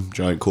 capitalism,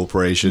 giant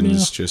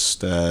corporations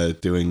just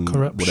doing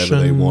Corruption.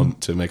 whatever they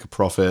want to make a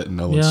profit, and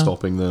no one's Yeah.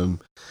 stopping them,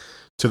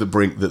 to the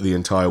brink that the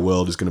entire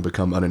world is going to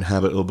become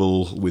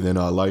uninhabitable within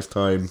our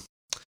lifetime.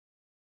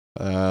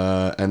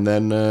 And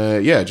then,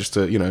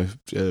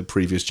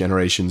 previous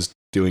generations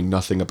doing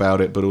nothing about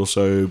it, but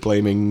also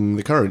blaming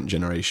the current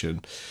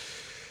generation.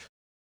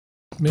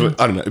 Yeah.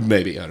 But I don't know,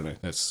 maybe, I don't know,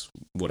 that's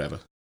whatever.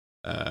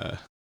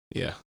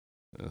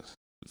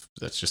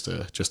 That's just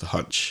a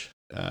hunch.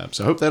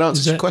 So I hope that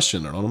answers your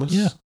question, Anonymous.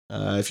 Yeah.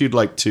 If you'd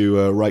like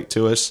to write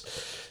to us,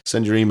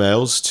 send your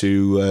emails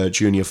to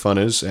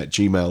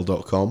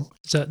juniorfunners@gmail.com.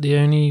 Is that the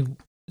only one?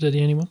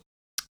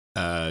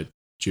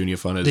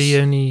 Juniorfunners. The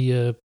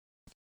only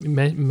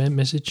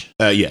message?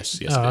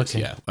 Yes, it is.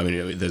 Okay. Yeah. I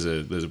mean, there's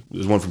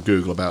one from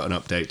Google about an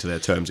update to their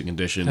terms and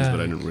conditions, but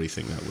I didn't really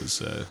think that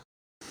was. I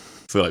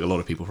feel like a lot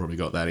of people probably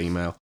got that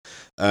email.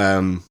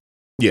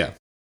 Yeah.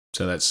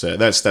 So that's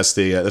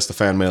the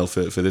fan mail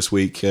for this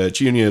week.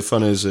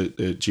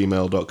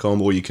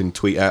 Juniorfunners@gmail.com, or you can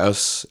tweet at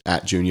us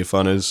at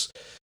juniorfunners,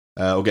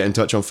 or get in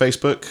touch on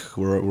Facebook.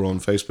 We're on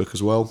Facebook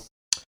as well.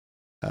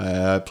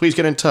 Please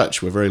get in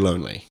touch. We're very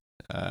lonely.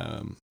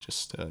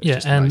 Just and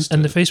nice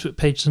the Facebook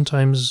page,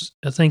 sometimes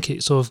I think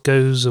it sort of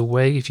goes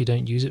away if you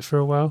don't use it for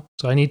a while.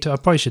 So I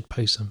probably should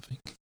post something.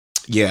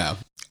 Yeah,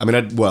 I mean,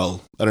 I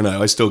don't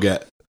know. I still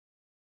get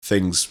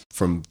things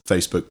from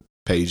Facebook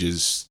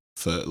pages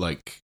for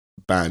like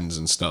bands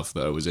and stuff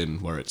that I was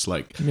in, where it's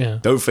like,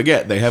 don't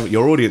forget,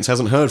 your audience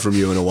hasn't heard from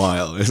you in a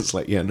while. It's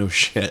like, yeah, no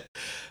shit.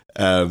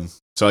 So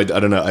I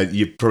don't know.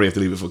 You probably have to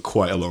leave it for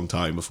quite a long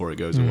time before it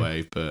goes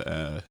away.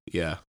 But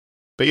yeah.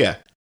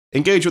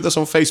 Engage with us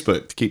on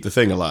Facebook to keep the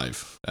thing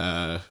alive.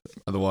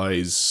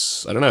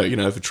 Otherwise, I don't know.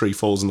 If a tree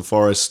falls in the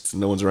forest,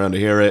 no one's around to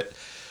hear it.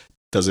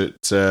 Does it?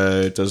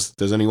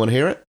 Does anyone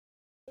hear it?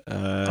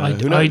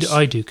 Who knows?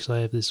 I do, because I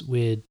have this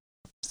weird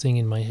thing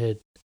in my head.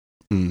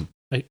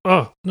 Like,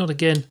 not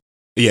again.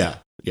 Yeah.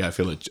 I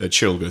feel a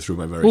chill go through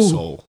my very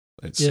soul.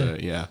 It's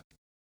yeah.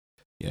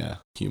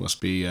 You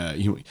must be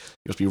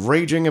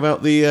raging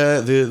about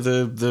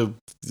the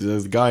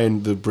guy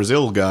in the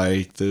Brazil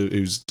guy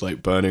who's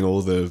like burning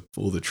all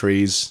the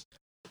trees.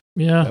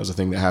 Yeah, that was a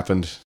thing that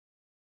happened.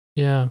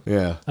 Yeah.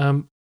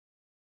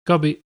 Gotta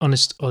be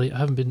honest, Ollie, I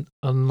haven't been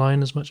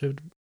online as much. I've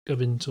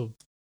been sort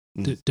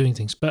of doing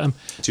things, but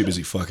too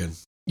busy fucking.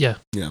 Yeah.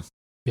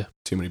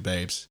 Too many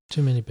babes.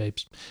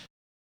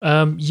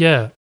 I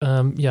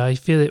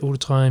feel it all the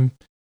time,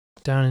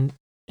 down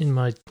in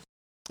my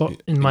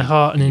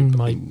heart and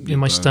in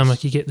my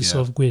stomach. You get this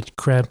sort of weird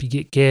cramp. You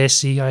get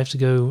gassy. I have to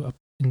go up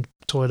in the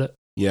toilet.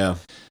 Yeah,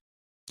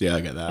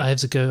 I get that. I have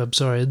to go. I'm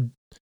sorry.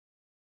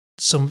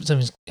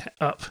 Something's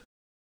up.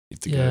 You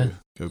have to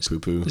go poo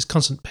poo. There's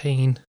constant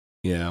pain.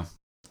 Yeah,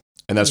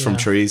 and that's from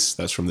trees.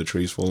 That's from the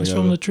trees falling over.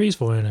 From the trees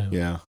falling over.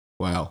 Yeah.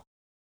 Wow.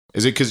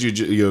 Is it because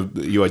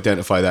you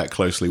identify that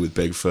closely with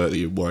Bigfoot that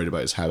you're worried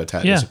about his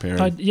habitat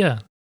disappearing? Yeah.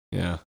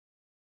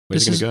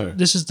 Where's it going to go?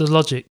 This is the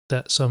logic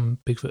that some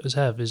Bigfooters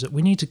have, is that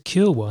we need to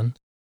kill one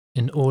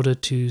in order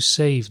to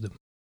save them.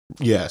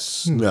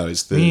 Yes. No,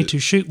 it's we need to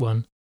shoot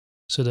one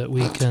so that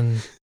we can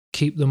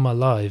keep them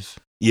alive.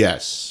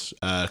 Yes,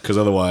 because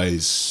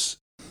otherwise,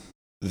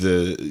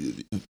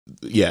 the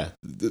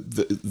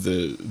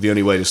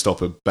only way to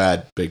stop a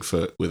bad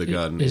Bigfoot with a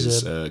gun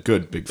is a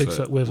good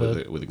Bigfoot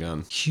with a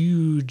gun.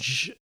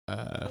 Huge,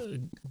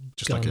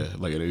 just gun.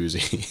 like an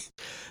Uzi.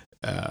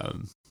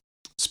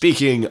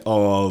 Speaking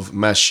of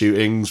mass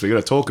shootings, we're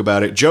going to talk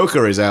about it.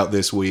 Joker is out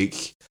this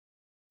week.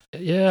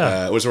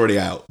 Yeah, it was already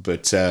out,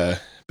 but yeah,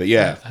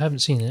 I haven't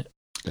seen it.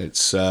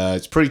 It's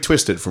pretty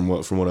twisted from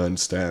what I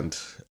understand.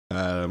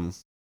 I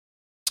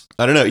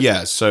don't know.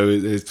 Yeah, so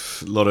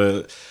it's a lot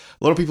of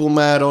people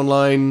mad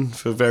online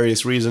for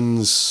various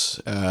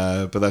reasons,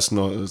 but that's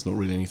not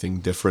really anything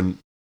different.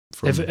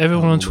 From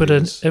everyone on Twitter,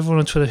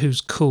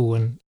 who's cool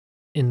and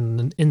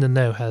in the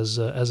know has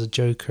a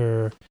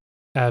Joker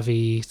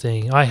Avi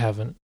thing. I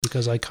haven't,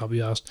 because I can't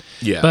be asked.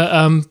 Yeah,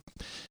 but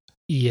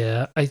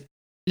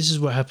this is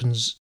what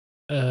happens.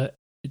 The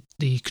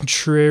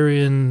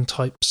contrarian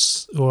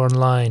types who are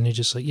online are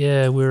just like,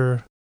 yeah,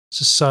 we're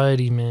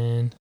society,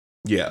 man.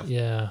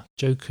 Yeah.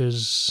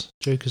 Joker's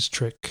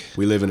trick.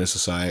 We live in a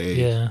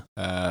society. Yeah.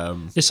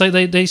 It's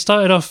like they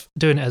started off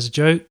doing it as a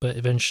joke, but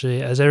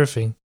eventually, as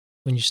everything,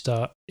 when you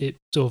start, it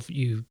sort of,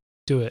 you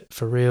do it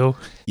for real.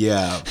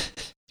 Yeah.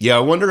 Yeah, I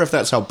wonder if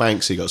that's how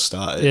Banksy got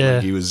started. Yeah.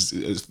 Like, he was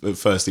at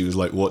first he was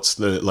like, what's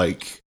the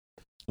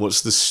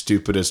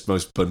stupidest,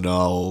 most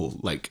banal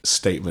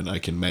statement I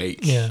can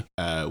make? Yeah.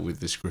 With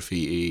this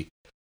graffiti.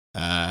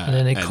 And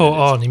then it caught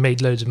on. He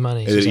made loads of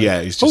money. So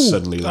he's just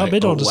suddenly like, I'll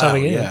bid on to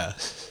something.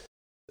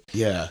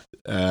 Yeah.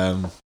 I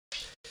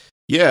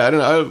don't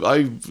know.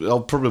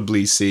 I'll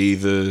probably see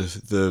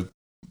the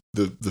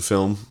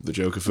film, the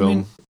Joker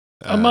film.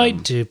 I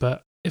might do,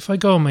 but if I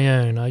go on my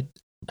own,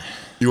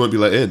 you won't be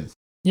let in.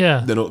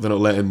 Yeah, they're not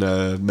letting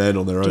men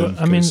on their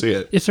own see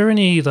it. If there are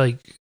any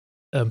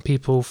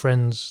people,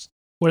 friends,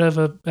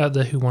 whatever out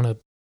there who want to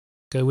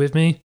go with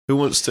me? Who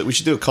wants to? We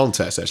should do a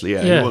contest actually.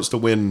 Yeah. Yeah. Who wants to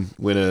win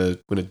a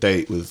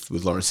date with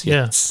Lawrence?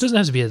 Yeah, Yes. it doesn't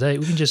have to be a date.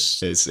 We can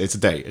just It's a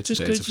date. It's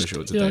just a go. date. It's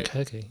official. It's a yeah, date.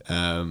 okay.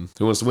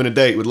 Who wants to win a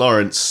date with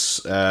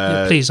Lawrence?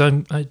 Yeah, please,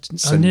 I'm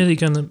send- nearly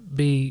gonna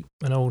be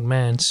an old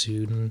man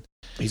soon.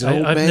 He's an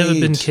old I've never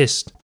been maid.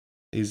 kissed.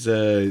 He's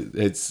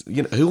it's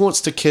who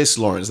wants to kiss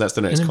Lawrence? That's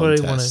the next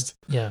Anybody contest.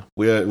 Yeah.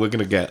 We're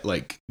gonna get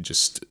like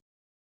just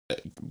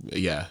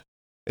yeah.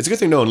 It's a good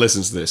thing no one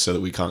listens to this so that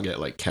we can't get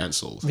like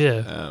cancelled.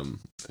 Yeah.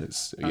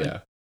 It's yeah.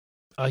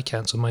 I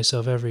cancel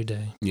myself every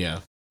day. Yeah.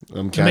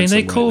 I mean,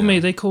 they call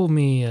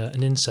me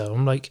an incel.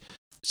 I'm like,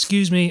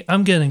 excuse me,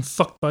 I'm getting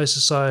fucked by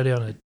society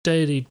on a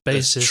daily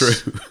basis.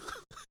 That's true.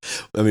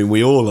 I mean,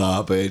 we all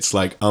are, but it's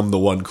like I'm the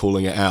one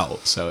calling it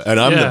out. So, and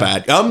I'm the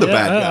bad guy. I'm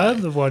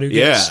the one who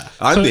gets.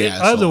 I'm the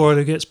asshole. I'm the one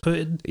who gets put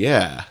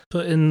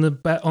in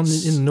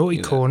the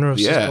naughty corner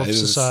of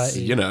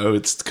society.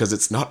 It's because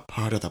it's not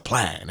part of the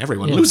plan.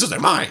 Everyone loses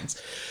their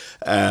minds.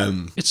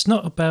 It's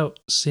not about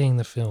seeing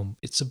the film.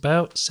 It's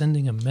about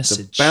sending a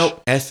message. It's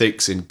about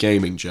ethics in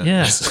gaming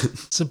journalism.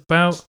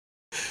 Yeah,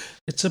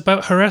 it's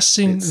about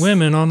harassing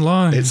women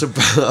online. It's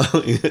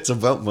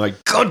about my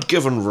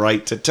God-given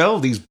right to tell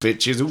these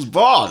bitches who's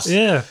boss.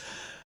 Yeah.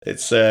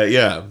 It's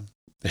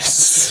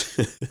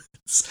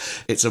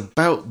it's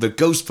about the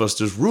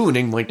Ghostbusters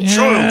ruining my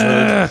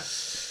childhood.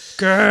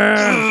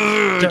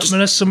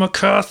 Melissa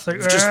McCarthy.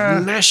 Just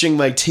gnashing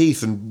my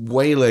teeth and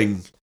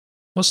wailing.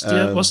 What's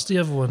the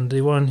other one?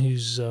 The one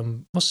who's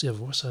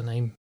what's her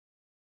name?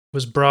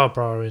 Was Bra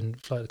in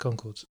Flight of the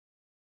Conchords.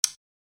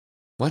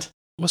 What?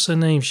 What's her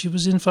name? She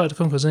was in Flight of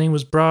the Conchords. Her name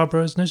was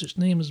Barbara. No such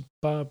name as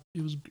Barb.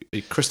 It was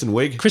Kristen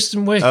Wiig.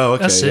 Kristen Wiig. Oh,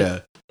 okay. That's Yeah.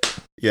 it.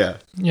 Yeah.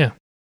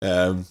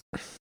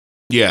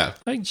 Yeah.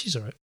 I think she's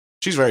alright.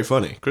 She's very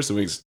funny. Kristen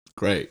Wiig's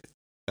great.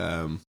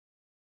 I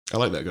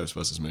like that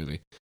Ghostbusters movie.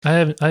 I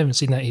haven't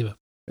seen that either.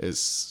 But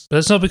it's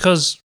not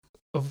because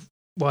of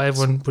what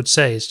everyone would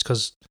say. It's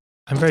because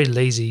I'm very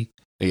lazy.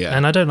 Yeah.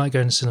 And I don't like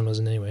going to cinemas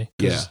in any way.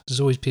 Yeah. There's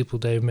always people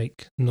there who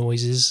make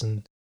noises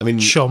and I mean,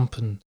 chomp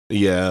and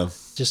yeah.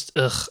 just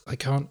I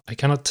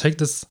cannot take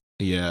this.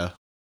 Yeah.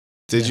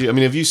 Did you? I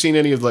mean, have you seen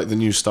any of like the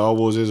new Star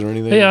Warses or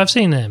anything? Yeah, I've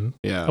seen them.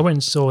 Yeah. I went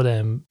and saw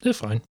them. They're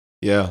fine.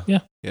 Yeah. Yeah.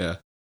 Yeah.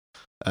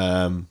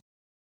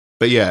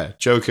 But yeah,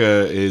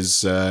 Joker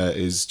is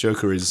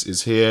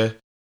here,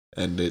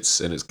 and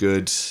it's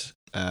good,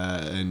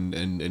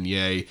 and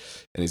yay,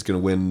 and he's going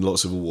to win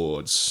lots of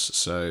awards.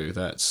 So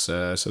that's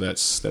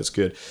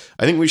good.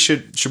 I think we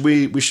should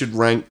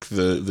rank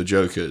the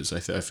Jokers. I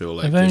feel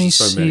like I've only there's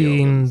so many of them.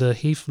 seen the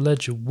Heath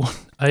Ledger one.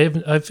 I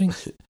think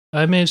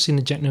I may have seen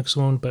the Jack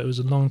Nicholson one, but it was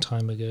a long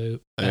time ago.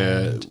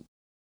 And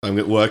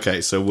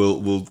Okay, so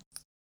we'll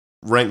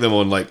rank them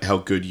on like how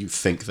good you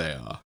think they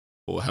are,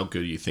 or how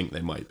good you think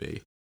they might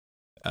be.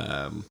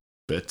 Yeah,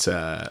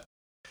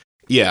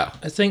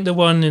 I think the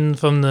one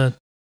from the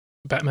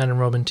Batman and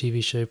Robin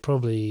TV show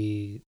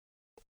probably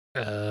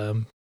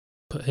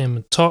put him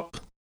at top.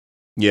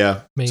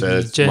 Yeah,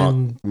 Maybe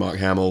so Mark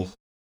Hamill.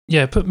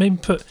 Yeah,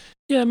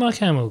 Mark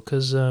Hamill,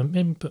 because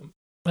maybe put,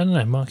 I don't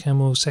know, Mark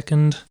Hamill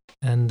second,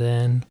 and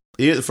then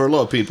For a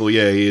lot of people,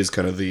 he is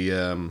kind of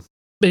the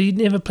but he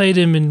never played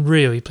him in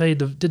real. He did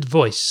the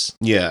voice.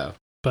 Yeah,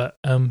 but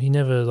he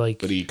never like.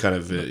 But he kind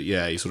of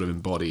he sort of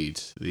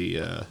embodied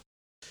the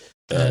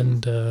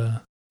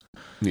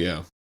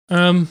yeah.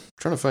 Trying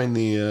to find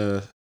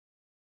the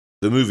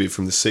movie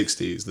from the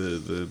 60s,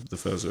 the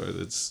first one.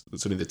 It's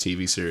only the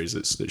TV series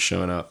that's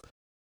showing up.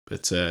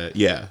 But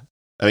yeah,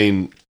 I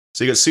mean,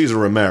 so you got Cesar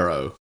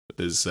Romero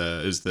as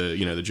the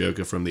the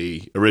Joker from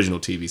the original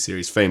TV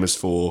series, famous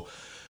for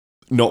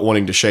not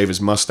wanting to shave his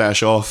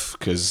mustache off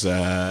because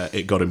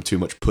it got him too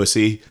much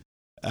pussy.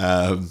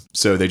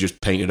 So they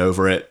just painted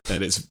over it,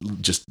 and it's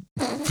just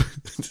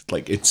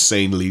like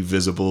insanely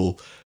visible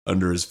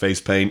under his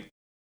face paint.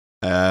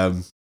 I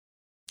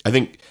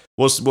think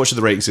what should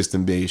the rating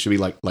system be? Should be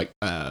like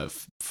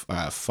 5.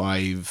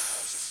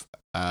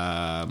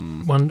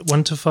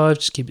 1 to 5.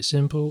 Just keep it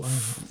simple.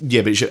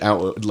 Yeah, but it should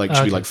should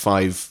be like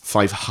five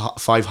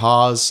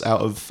ha's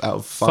out of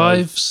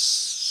 5.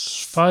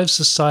 5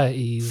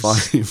 societies.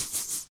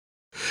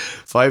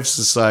 5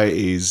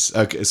 societies.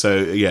 Okay, so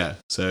yeah,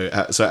 so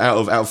out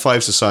of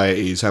 5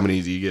 societies, how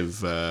many do you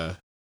give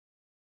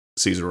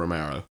Cesar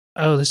Romero?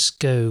 Oh, let's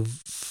go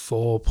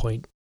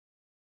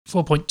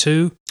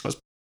 4.2. That's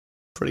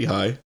pretty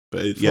high,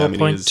 but yeah,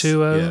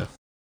 4.20. Yeah.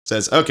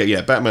 Says okay,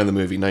 yeah, Batman the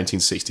movie,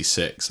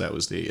 1966. That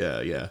was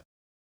the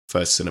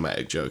first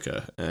cinematic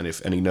Joker. And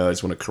if any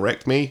nerds want to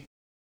correct me,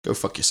 go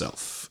fuck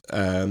yourself.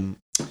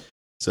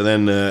 So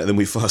then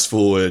we fast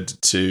forward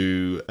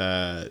to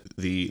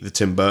the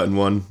Tim Burton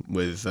one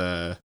with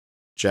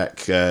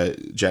Jack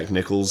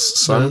Nichol's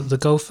son, the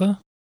golfer,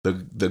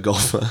 the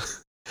golfer.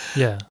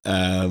 Yeah.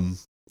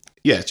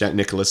 Jack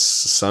Nichol's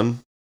son,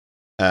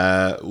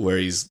 where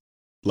he's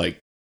like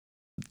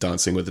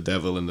dancing with the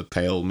devil in the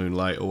pale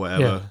moonlight or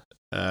whatever.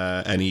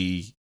 And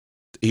he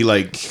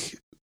like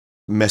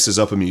messes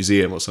up a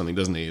museum or something,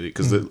 doesn't he?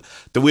 Because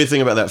the weird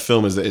thing about that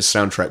film is that it's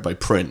soundtracked by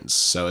Prince,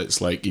 so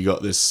it's like you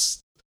got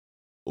this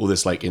all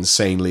this like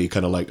insanely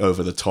kind of like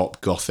over the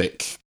top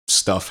gothic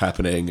stuff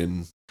happening,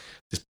 and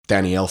this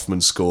Danny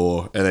Elfman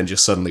score, and then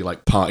just suddenly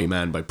like Party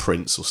Man by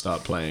Prince will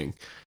start playing.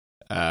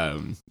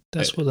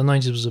 That's what the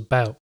 90s was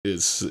about.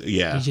 It's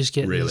You just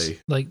get really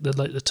these, like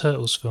the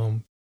Turtles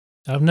film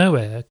out of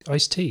nowhere,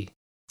 Ice-T.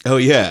 Oh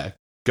yeah,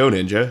 go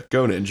Ninja,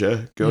 go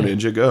Ninja, go Yeah.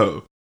 Ninja,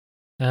 go.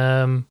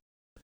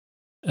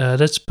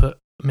 Let's put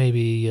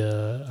maybe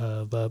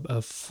a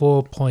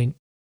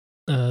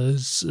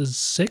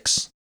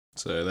 4.6.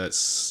 So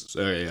that's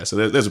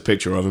So there's a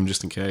picture of him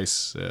just in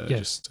case,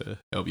 just to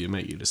help you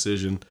make your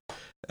decision.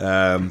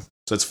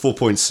 So it's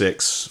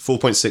 4.6.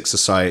 4.6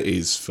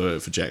 societies for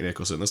Jack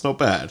Nicholson. That's not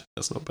bad.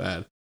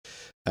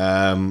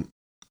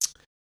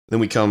 Then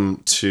we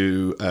come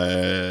to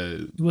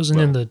He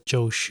wasn't in the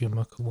Joel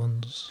Schumacher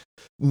ones.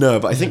 no,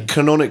 but I think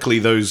canonically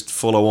those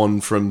follow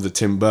on from the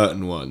Tim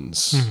Burton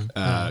ones,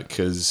 Mhm.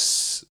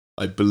 because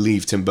I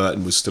believe Tim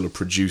Burton was still a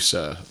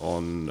producer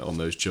on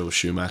those Joel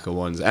Schumacher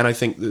ones, and I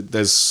think that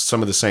there's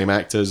some of the same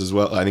actors as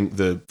well. I think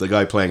the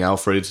guy playing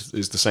Alfred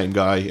is the same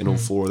guy in all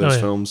four of those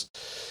films,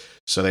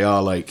 so they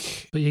are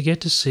like. But you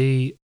get to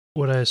see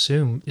what I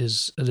assume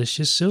is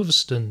Alicia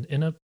Silverstone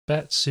in a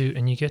bat suit,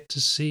 and you get to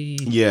see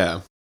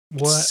see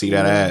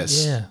that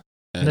ass. Yeah,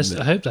 and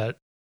I hope that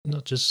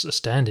not just a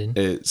stand-in.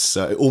 It's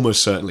it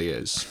almost certainly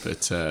is,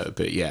 but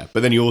yeah.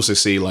 But then you also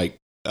see like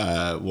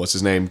what's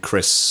his name,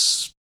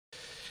 Chris.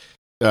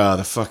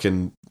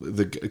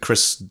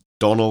 Chris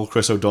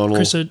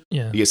O'Donnell. Yeah.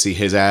 You get to see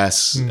his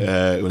ass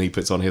when he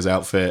puts on his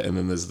outfit, and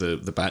then there's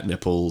the bat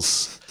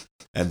nipples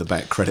and the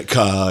bat credit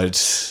card.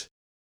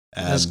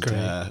 And, That's great.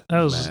 That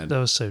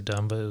was so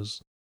dumb, but it was.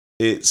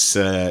 It's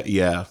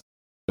yeah.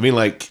 I mean,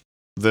 like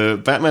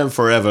the Batman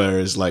Forever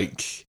is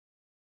like.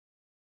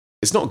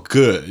 It's not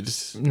good.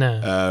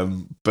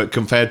 No. But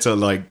compared to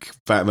like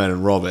Batman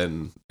and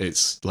Robin,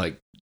 it's like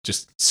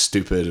just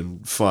stupid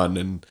and fun,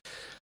 and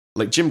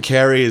like Jim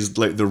Carrey is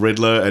like the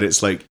Riddler, and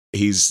it's like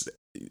he's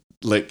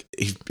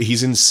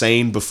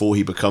insane before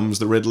he becomes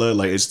the Riddler.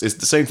 Like it's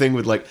the same thing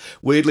with like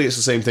weirdly it's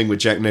the same thing with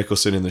Jack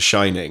Nicholson in The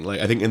Shining.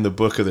 Like I think in the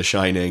book of The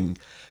Shining,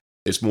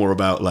 it's more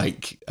about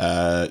like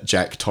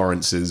Jack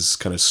Torrance's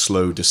kind of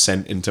slow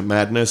descent into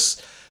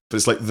madness. But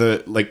it's like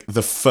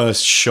the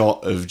first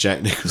shot of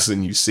Jack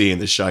Nicholson you see in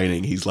The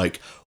Shining, he's like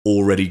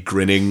already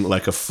grinning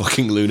like a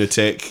fucking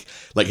lunatic.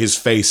 Like his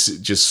face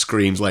just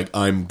screams like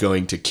I'm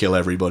going to kill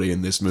everybody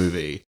in this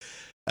movie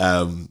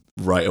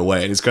right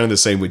away. And it's kind of the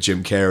same with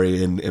Jim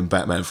Carrey in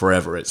Batman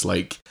Forever. It's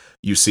like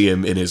you see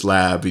him in his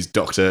lab. He's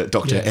Dr.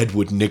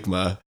 Edward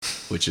Nygma,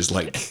 which is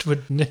like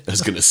Edward Nygma. I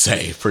was gonna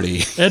say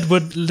pretty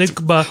Edward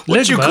Nygma.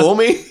 What'd you call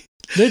me?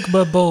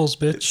 Nygma balls,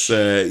 bitch.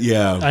 It's,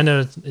 yeah. I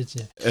know it's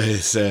yeah.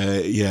 It's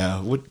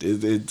yeah. What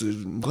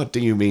do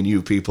you mean,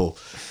 you people?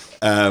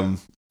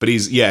 But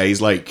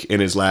he's like in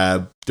his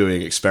lab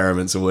doing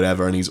experiments or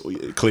whatever, and he's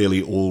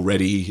clearly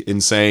already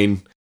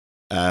insane.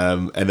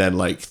 And then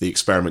like the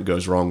experiment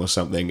goes wrong or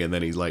something, and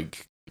then he's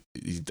like,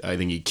 I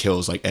think he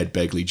kills like Ed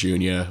Begley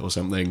Jr. or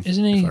something.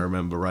 Isn't he? If I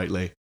remember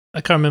rightly. I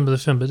can't remember the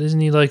film, but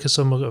isn't he like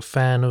a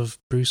fan of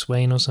Bruce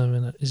Wayne or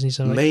something? Isn't he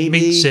something? Maybe.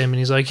 Like, meets him and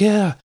he's like,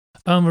 yeah.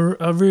 I'm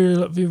a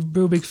real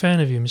big fan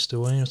of you,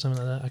 Mr. Wayne, or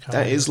something like that. I can't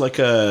remember. Is like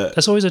a.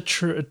 That's always one of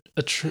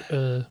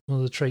the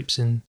tropes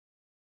in.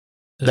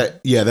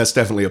 That's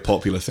definitely a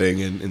popular thing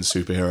in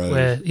superhero.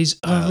 Where he's,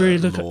 I really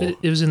look. lore.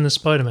 It was in the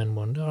Spider-Man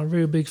one. I'm a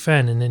real big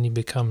fan, and then he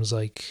becomes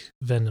like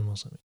Venom or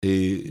something.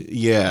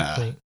 Yeah,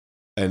 Like,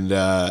 and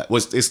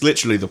it's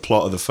literally the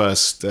plot of the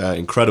first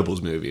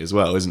Incredibles movie as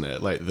well, isn't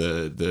it? Like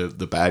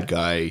the bad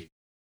guy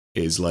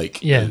is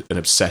like an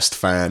obsessed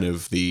fan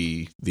of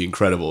the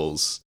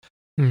Incredibles.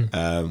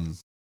 And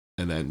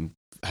then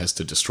has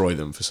to destroy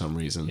them for some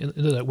reason. It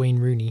looked like Wayne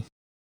Rooney.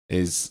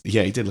 He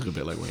did look a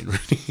bit like Wayne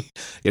Rooney.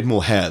 He had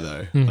more hair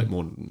though, like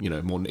more. He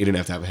didn't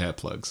have to have hair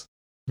plugs.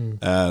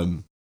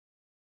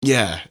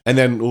 Yeah, and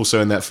then also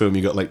in that film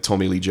you got like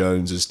Tommy Lee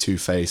Jones as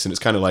Two-Face, and it's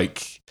kind of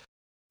like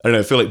I don't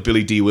know. I feel like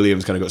Billy D.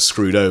 Williams kind of got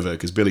screwed over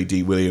because Billy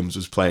D. Williams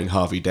was playing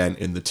Harvey Dent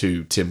in the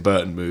two Tim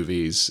Burton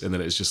movies, and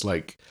then it's just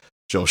like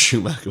Joel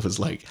Schumacher was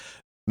like,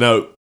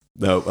 no.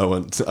 I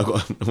want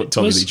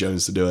Tommy Lee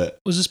Jones to do it.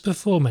 Was this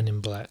before Men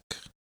in Black?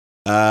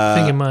 I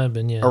think it might have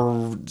been,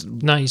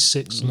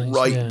 96.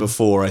 Right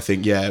before, I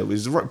think, it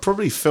was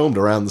probably filmed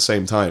around the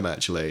same time,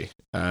 actually.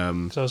 So I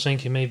was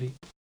thinking maybe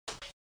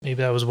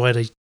that was why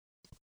they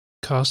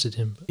casted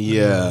him.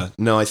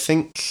 I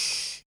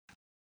think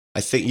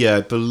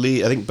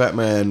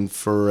Batman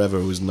Forever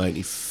was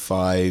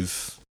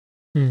 95,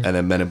 and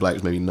then Men in Black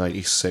was maybe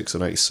 96 or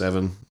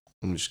 97.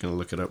 I'm just going to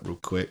look it up real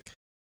quick.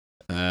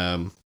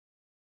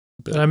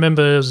 But I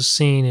remember there was a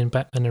scene in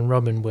Batman and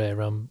Robin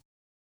where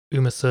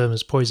Uma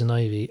Thurman's Poison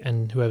Ivy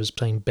and whoever's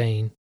playing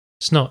Bane.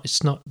 It's not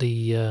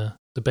the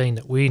Bane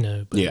that we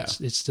know, but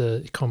it's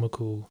the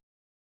comical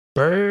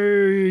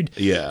Bird.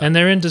 Yeah, and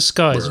they're in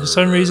disguise. For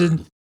some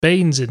reason,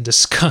 Bane's in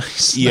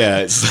disguise. Yeah,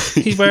 it's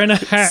like, he's wearing a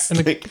hat and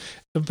a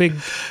big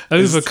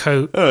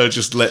overcoat.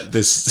 Just let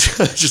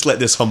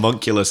this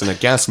homunculus and a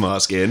gas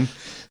mask in.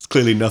 There's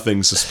clearly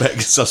nothing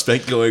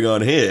suspect going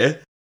on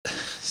here.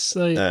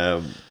 It's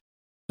like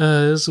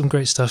there's some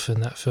great stuff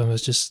in that film.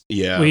 It's just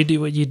when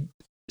you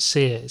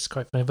see it, it's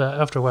quite funny. But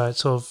after a while, it's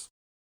sort of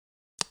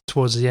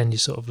towards the end, you're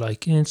sort of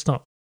like, it's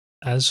not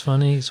as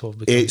funny. It sort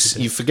of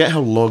you forget how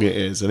long it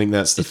is. I think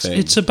that's the thing.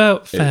 It's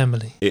about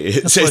family.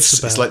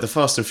 It's like the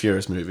Fast and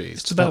Furious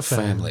movies. It's about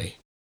family.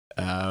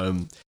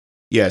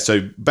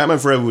 So Batman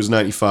Forever was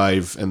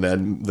 95, and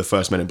then the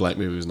first Men in Black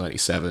movie was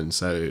 97.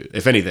 So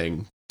if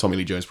anything, Tommy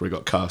Lee Jones probably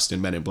got cast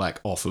in Men in Black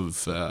off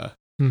of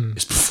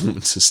his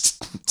performance as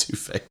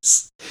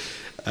Two-Face.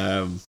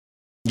 And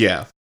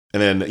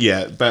then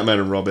Batman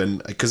and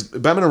Robin, because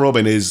Batman and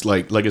Robin is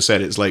like I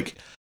said, it's like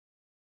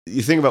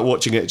you think about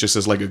watching it just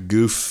as like a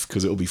goof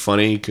because it'll be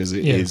funny because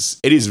it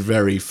is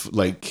very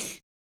like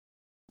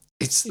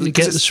it's you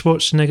get the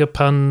Schwarzenegger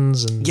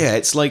puns and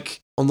it's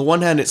like on the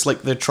one hand it's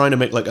like they're trying to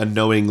make like a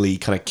knowingly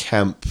kind of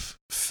camp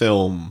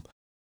film,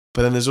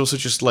 but then there's also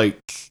just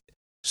like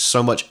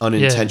so much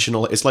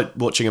unintentional. It's like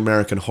watching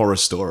American Horror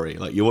Story.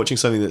 Like you're watching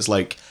something that's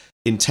like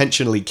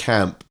intentionally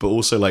camp, but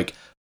also like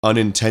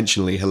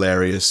unintentionally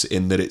hilarious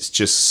in that it's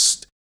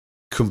just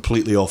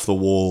completely off the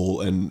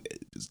wall and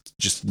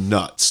just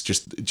nuts,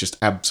 just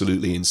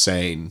absolutely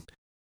insane,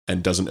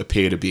 and doesn't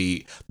appear to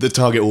be the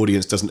target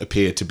audience. Doesn't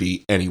appear to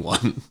be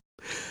anyone.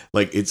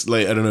 Like it's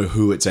like I don't know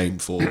who it's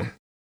aimed for.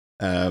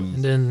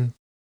 And then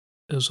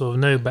there was sort of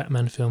no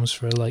Batman films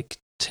for like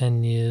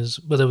 10 years.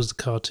 Well, there was the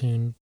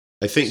cartoon.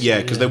 I think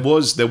because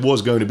there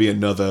was going to be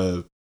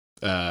another.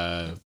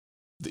 There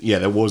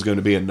was going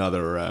to be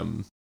another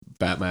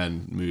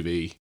Batman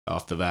movie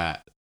after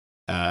that,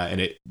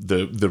 and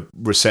the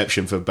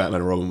reception for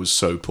Batman and Robin was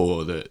so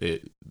poor that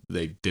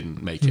they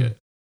didn't make it.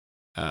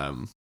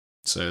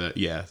 So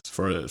that,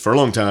 for a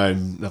long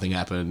time nothing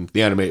happened.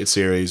 The animated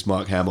series,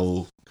 Mark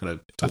Hamill kind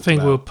of. I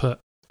think I'm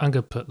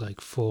gonna put like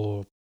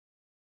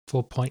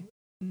 4.9.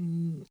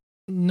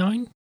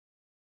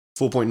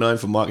 4.9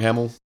 for Mark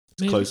Hamill.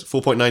 Close.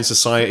 4.9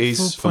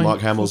 societies for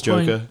Mark Hamill's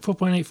Joker.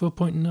 4.8,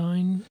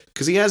 4.9.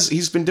 Because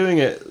he's been doing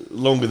it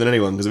longer than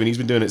anyone. Because he's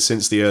been doing it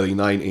since the early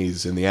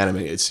 90s in the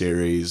animated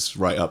series,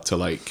 right up to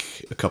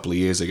like a couple of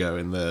years ago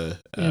in the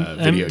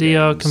video the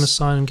games. Arkham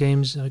Asylum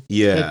games. They're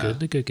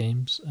good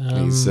games.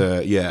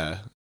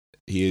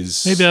 He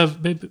is.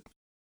 Maybe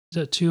is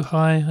that too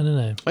high? I don't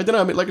know. I don't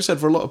know. I mean, like I said,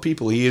 for a lot of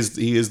people, he is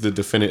the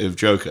definitive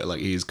Joker. Like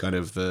he's kind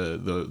of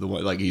the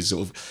one. Like he's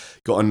sort of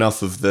got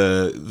enough of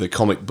the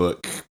comic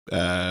book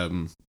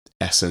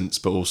essence,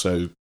 but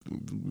also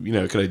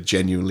kind of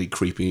genuinely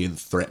creepy and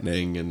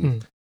threatening,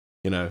 and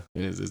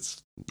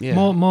it's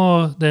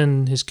more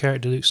than his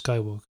character Luke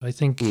Skywalker. I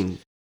think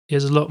he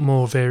has a lot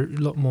more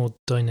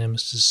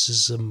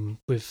dynamicism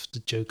with the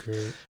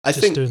Joker. I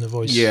think doing the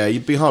voice. Yeah,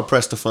 you'd be hard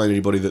pressed to find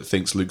anybody that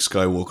thinks Luke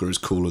Skywalker is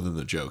cooler than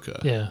the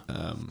Joker. Yeah,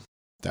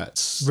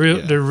 that's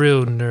real. The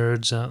real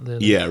nerds out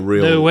there.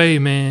 Real. No way,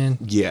 man.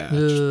 Yeah,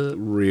 just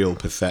real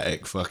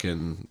pathetic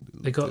fucking.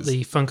 They got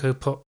the Funko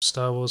Pop,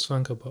 Star Wars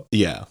Funko Pop.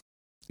 Yeah,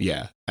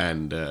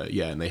 and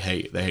and they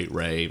hate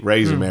Rey.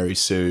 Rey's a Mary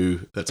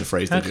Sue. That's a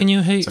phrase. How can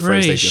you hate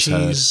Rey?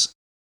 She's,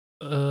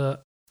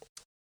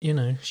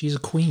 she's a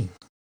queen.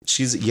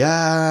 She's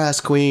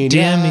queen.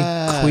 Damn me,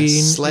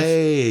 queen.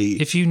 Slay.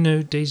 If you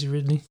know Daisy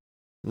Ridley,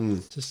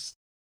 just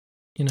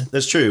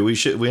that's true. We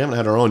haven't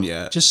had her on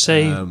yet. Just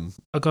say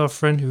I got a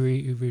friend who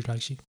really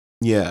likes you.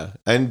 Yeah,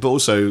 but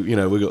also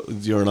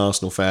you're an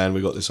Arsenal fan.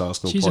 We got this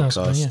Arsenal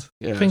podcast. Arsenal,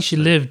 I think she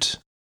lived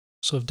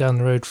sort of down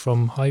the road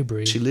from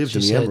Highbury. She lived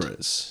in the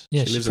Emirates.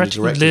 Yeah, she lives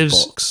practically in the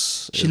director's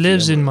box. She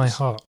lives in my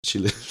heart. She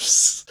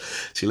lives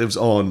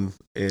on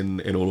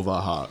in all of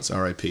our hearts.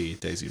 R.I.P.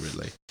 Daisy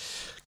Ridley.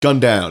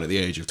 Gunned down at the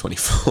age of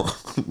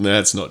 24. No,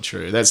 that's not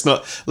true. Let's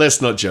not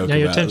joke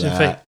about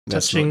that.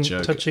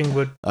 Touching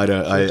wood. I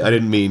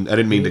didn't mean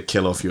to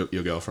kill off your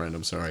girlfriend.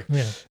 I'm sorry.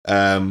 Yeah.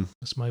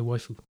 That's my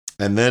waifu.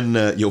 And then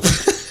your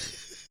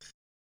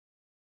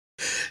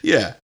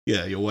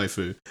your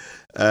waifu.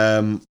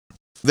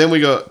 Then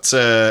we got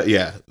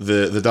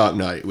the Dark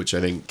Knight, which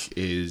I think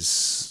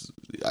is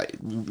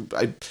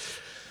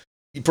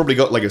you probably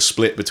got like a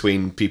split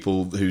between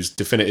people whose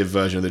definitive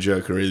version of the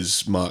Joker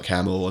is Mark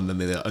Hamill, and then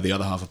the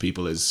other half of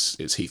people is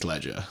Heath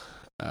Ledger.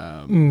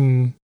 I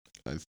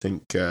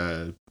think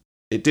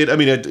it did. I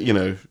mean,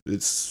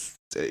 it's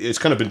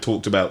kind of been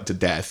talked about to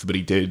death, but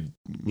he did.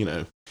 He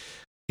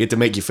had to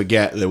make you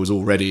forget there was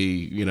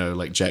already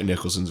like Jack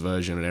Nicholson's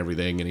version and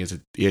everything, and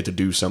he had to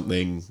do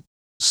something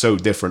so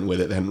different with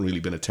it that hadn't really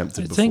been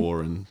attempted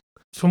before. And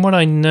from what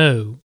I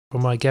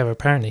gather,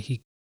 apparently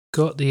he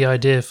got the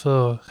idea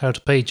for how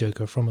to play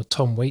Joker from a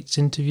Tom Waits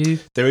interview.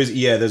 There's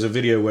a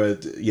video where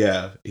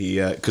he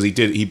because he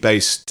did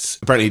base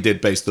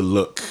the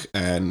look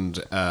and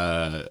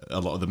a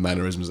lot of the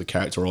mannerisms of the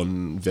character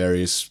on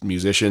various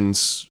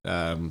musicians.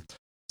 So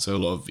a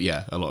lot of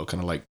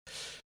kind of like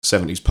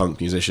 70s punk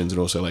musicians, and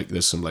also like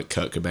there's some like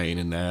Kurt Cobain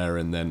in there,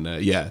 and then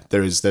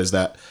there's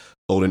that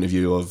old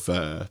interview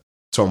of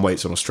Tom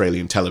Waits on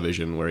Australian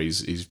television where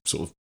he's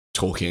sort of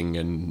talking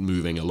and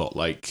moving a lot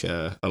like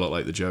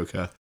the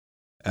Joker.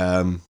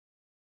 Kind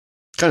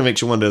of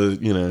makes you wonder,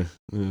 it would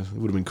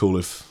have been cool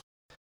if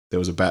there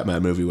was a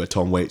Batman movie where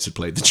Tom Waits had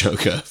played the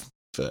Joker.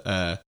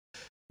 But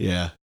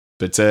yeah,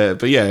 but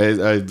yeah,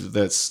 I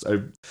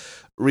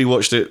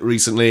rewatched it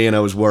recently, and I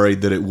was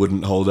worried that it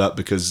wouldn't hold up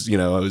because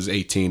I was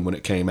 18 when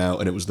it came out,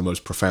 and it was the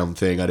most profound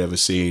thing I'd ever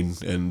seen,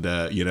 and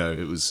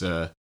it was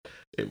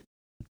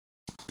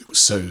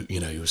so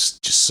he was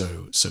just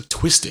so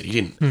twisted. He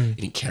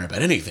didn't care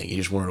about anything. He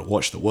just wanted to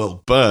watch the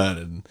world burn.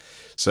 And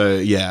so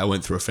I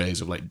went through a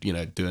phase of wearing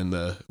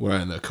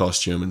the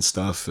costume and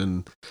stuff,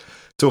 and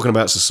talking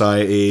about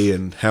society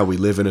and how we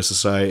live in a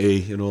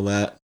society and all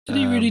that. Did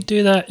he really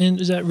do that?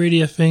 Is that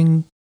really a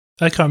thing?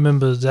 I can't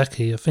remember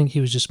exactly. I think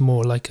he was just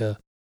more like a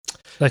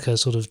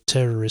sort of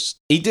terrorist.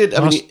 He did.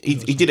 I mean, he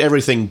did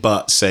everything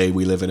but say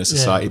we live in a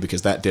society,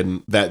 because that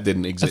didn't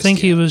exist. I think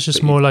he was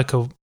just more like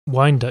a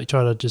wind-up,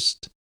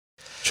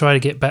 try to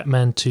get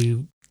Batman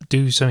to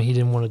do something he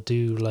didn't want to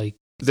do. Like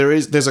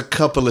there's a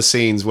couple of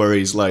scenes where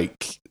he's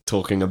like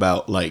talking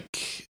about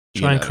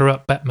try and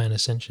corrupt Batman,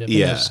 essentially. I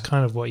think that's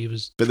kind of what he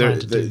was trying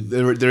to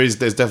do. There's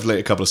definitely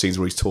a couple of scenes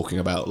where he's talking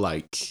about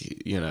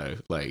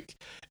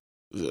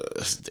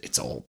it's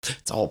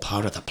all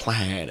part of the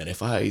plan, and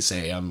if I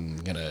say I'm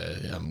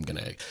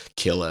gonna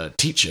kill a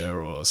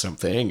teacher or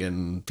something,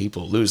 and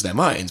people lose their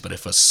minds, but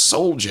if a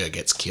soldier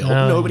gets killed,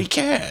 nobody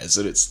cares,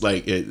 and it's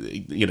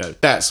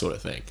that sort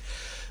of thing.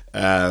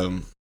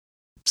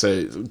 So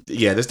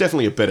there's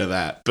definitely a bit of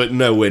that, but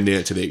nowhere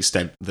near to the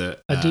extent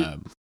that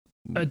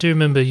I do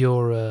remember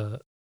your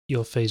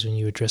phase when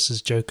you were dressed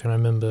as Joker, and I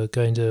remember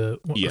going to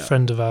a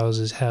friend of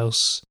ours'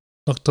 house,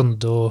 knocked on the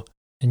door,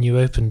 and you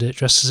opened it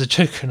dressed as a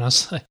Joker, and I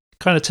was like,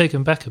 kind of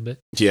taken back a bit.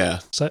 Yeah.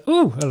 It's like,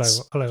 oh,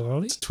 hello,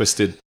 Ollie. It's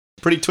twisted.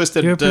 Pretty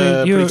twisted. You were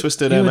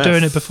twisted. You were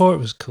doing it before it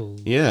was cool.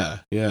 Yeah.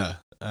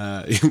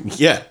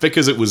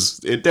 Because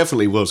it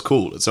definitely was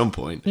cool at some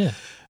point. Yeah.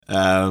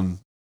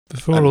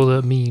 Before all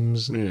the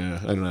memes. Yeah,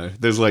 I don't know.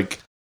 There's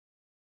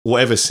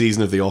whatever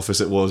season of The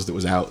Office it was that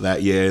was out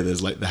that year,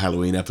 there's the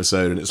Halloween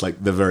episode, and it's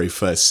the very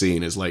first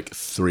scene is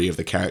three of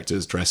the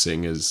characters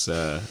dressing as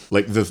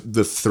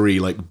the three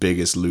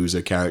biggest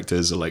loser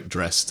characters are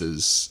dressed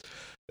as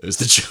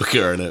the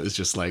Joker, and it was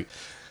just that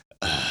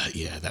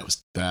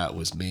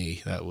was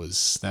me. That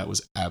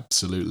was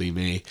absolutely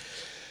me.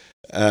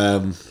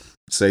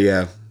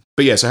 So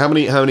how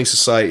many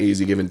societies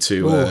are given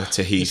to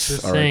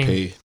Heath,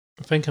 R.I.P.?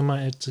 I think I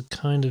might have to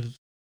kind of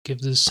give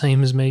the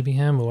same as maybe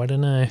Hamill. I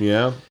don't know.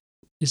 Yeah,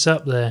 it's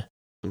up there.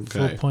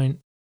 Okay,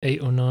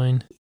 4.8 or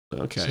 9.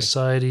 Okay,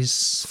 societies.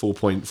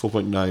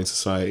 4.9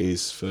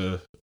 societies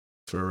for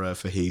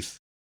Heath.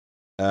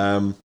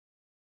 Then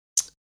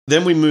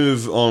we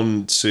move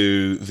on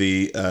to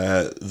the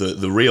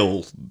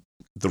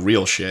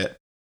real shit.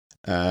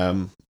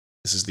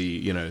 This is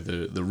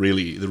the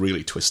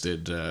really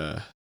twisted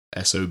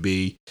SOB.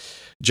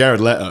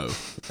 Jared Leto.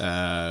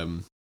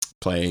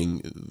 Playing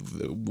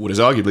what is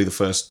arguably the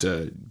first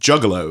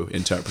Juggalo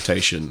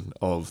interpretation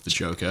of the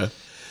Joker,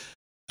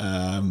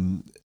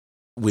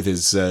 with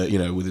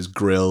his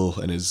grill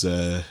and his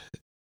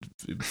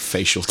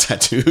facial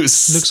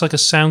tattoos. Looks like a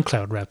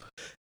SoundCloud rapper.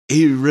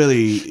 He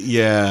really,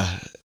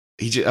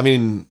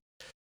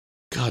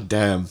 god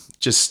damn,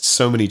 just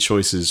so many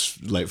choices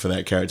for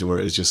that character where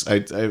it was just, I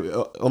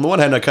on the one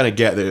hand I kind of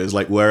get that it was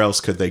where else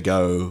could they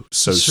go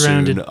so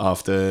soon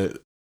after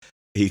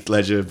Heath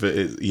Ledger, but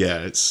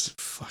it's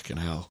fucking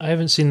hell. I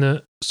haven't seen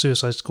the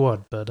Suicide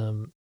Squad, but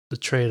the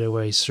trailer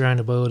where he's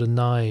surrounded by all the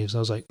knives, I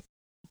was like,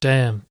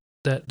 damn,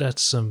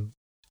 that's some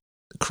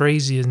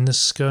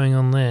craziness going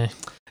on there.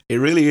 It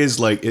really is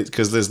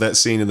because there's that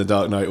scene in The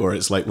Dark Knight where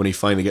it's when he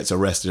finally gets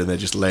arrested and they're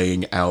just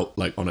laying out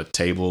on a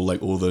table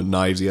all the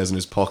knives he has in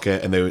his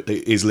pocket, and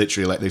it's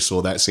literally they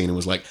saw that scene and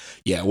was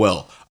yeah,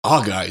 well,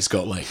 our guy's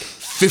got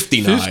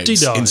 50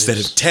 knives instead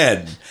of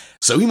 10.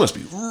 So he must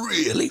be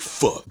really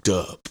fucked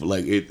up.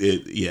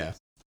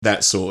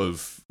 That sort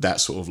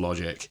of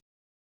logic.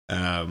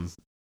 I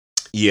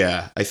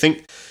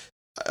think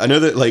I know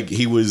that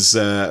he was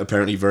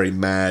apparently very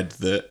mad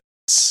that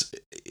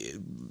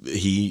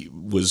he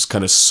was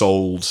kind of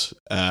sold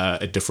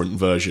a different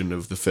version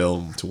of the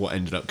film to what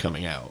ended up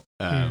coming out,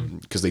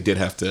 because they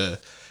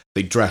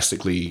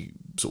drastically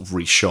sort of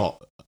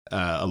reshot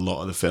a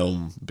lot of the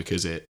film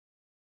because it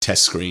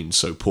test screened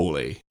so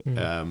poorly,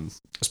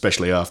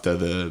 especially after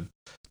the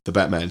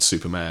Batman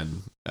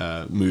Superman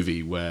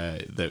movie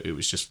where it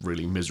was just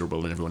really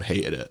miserable and everyone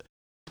hated it.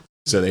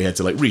 So they had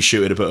to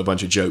reshoot it and put a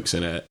bunch of jokes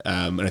in it,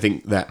 and I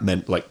think that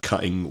meant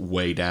cutting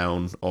way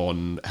down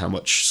on how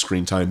much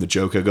screen time the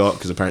Joker got,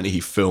 because apparently he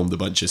filmed a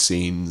bunch of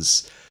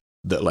scenes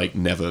that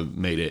never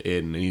made it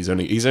in, and he's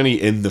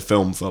only in the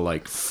film for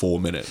 4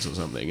 minutes or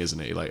something, isn't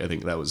he? I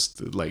think that was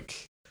I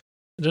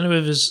don't know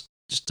if it's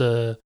just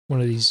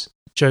one of these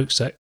jokes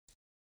that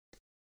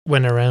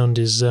went around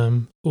is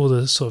all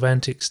the sort of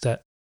antics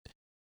that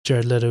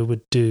Jared Leto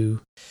would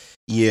do.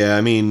 Yeah,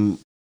 I mean,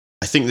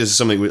 I think this is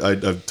something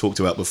I've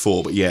talked about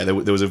before, but yeah, there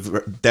was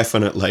a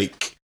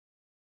definite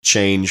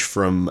change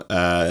from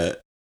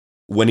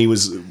when it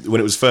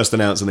was first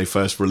announced and they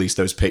first released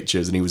those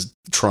pictures, and he was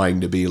trying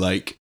to be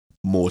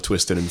more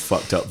twisted and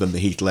fucked up than the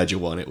Heath Ledger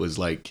one. It was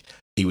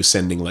he was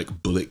sending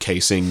like bullet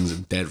casings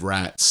and dead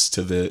rats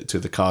to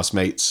the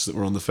castmates that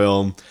were on the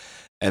film.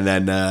 And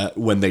then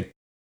when they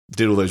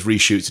did all those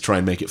reshoots to try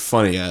and make it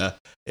funnier,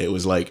 it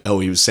was like,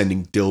 oh, he was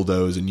sending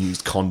dildos and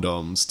used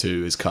condoms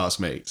to his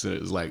castmates. And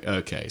it was like,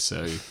 okay,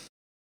 so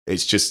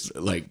it's just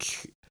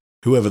like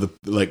whoever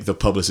the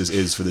publicist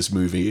is for this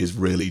movie is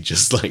really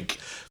just like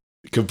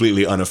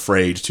completely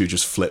unafraid to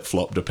just flip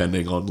flop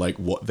depending on like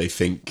what they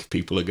think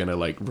people are gonna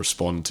like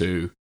respond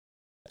to,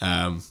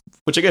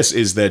 which I guess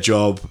is their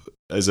job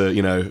as a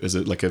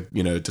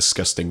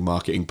disgusting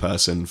marketing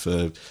person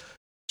for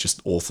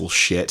just awful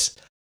shit.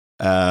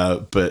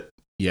 But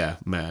yeah,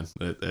 man,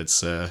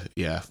 it's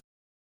yeah.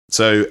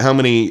 So how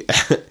many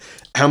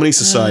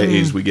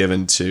societies we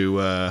given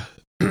to?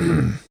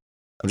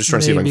 I'm just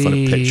trying to see if I can find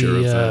a picture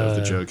of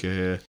the Joker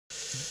here.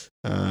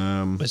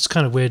 It's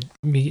kind of weird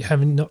me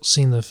having not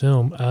seen the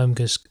film.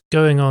 Just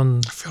going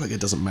on. I feel like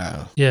it doesn't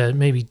matter. Yeah,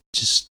 maybe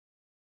just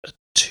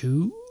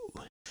two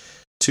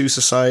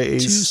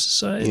societies. Two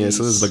societies. Yeah,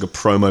 so there's like a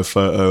promo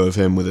photo of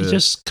him with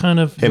just kind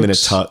of him in a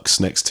tux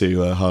next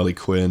to Harley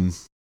Quinn.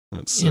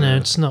 That's,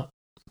 it's not.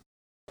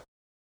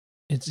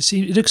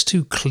 It looks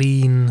too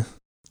clean.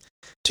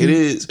 It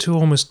is too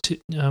almost.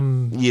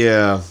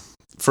 Yeah.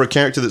 For a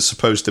character that's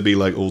supposed to be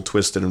like all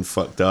twisted and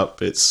fucked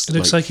up, it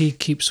looks like he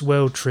keeps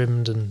well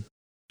trimmed and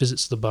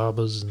visits the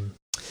barbers and.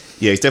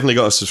 Yeah, he's definitely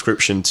got a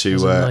subscription to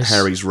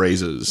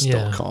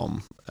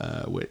harrysrazors.com,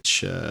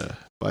 which,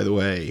 by the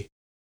way,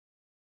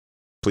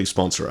 please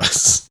sponsor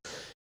us.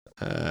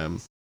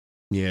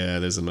 Yeah,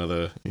 there's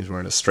another. He's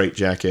wearing a straight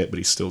jacket, but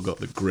he's still got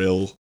the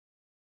grill.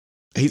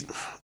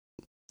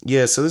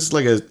 Yeah, so this is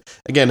like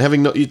again,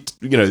 having not,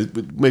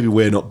 maybe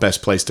we're not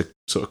best placed to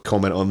sort of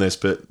comment on this,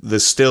 but the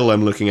still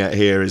I'm looking at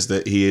here is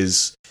that he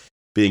is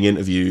being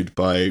interviewed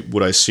by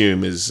what I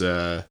assume is,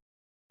 so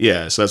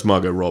that's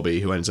Margot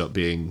Robbie, who ends up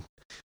being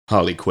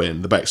Harley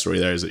Quinn. The backstory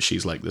there is that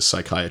she's like the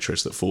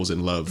psychiatrist that falls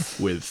in love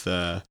with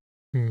the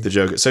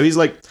Joker. So he's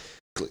like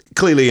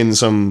clearly in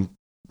some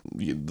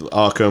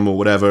Arkham or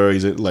whatever.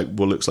 He's in like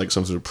what looks like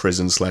some sort of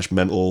prison /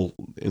 mental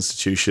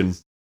institution.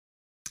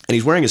 And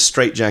he's wearing a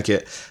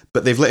straitjacket,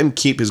 but they've let him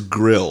keep his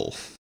grill.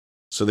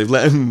 So they've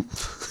let him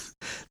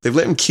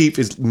keep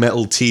his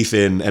metal teeth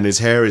in, and his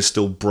hair is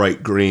still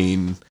bright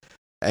green,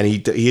 and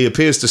he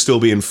appears to still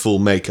be in full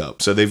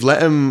makeup. So they've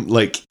let him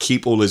like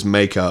keep all his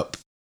makeup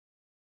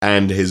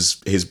and his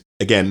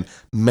again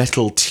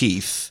metal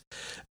teeth,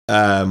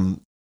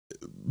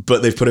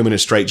 but they've put him in a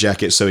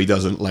straitjacket so he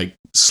doesn't like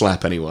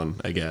slap anyone,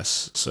 I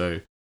guess.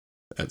 So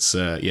that's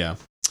yeah.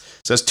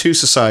 So that's 2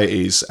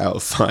 societies out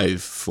of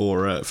 5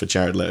 for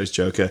Jared Leto's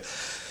Joker.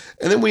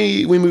 And then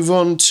we move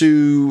on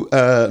to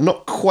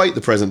not quite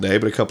the present day,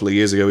 but a couple of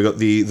years ago, we got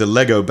the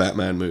Lego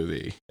Batman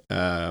movie.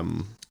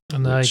 And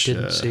I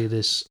didn't see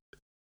this.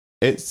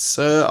 It's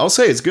I'll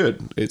say it's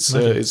good.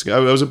 I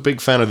was a big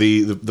fan of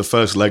the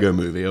first Lego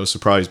movie. I was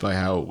surprised by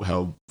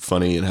how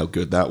funny and how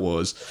good that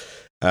was.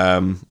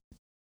 And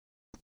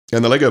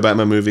the Lego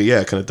Batman movie,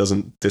 yeah, kind of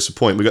doesn't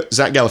disappoint. We got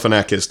Zach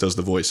Galifianakis does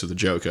the voice of the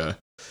Joker.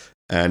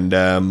 And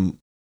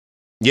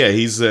yeah,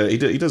 he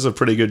does a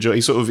pretty good job.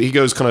 He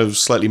goes kind of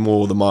slightly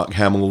more the Mark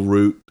Hamill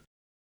route.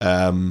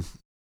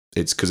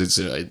 It's because it's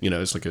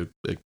it's like a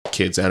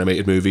kids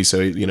animated movie, so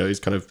he's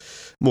kind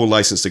of more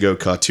licensed to go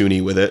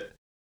cartoony with it.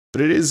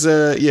 But it is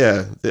I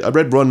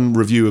read one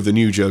review of the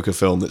new Joker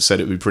film that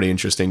said it would be pretty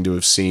interesting to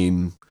have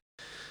seen,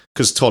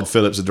 because Todd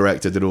Phillips, the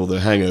director, did all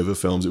the Hangover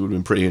films. It would have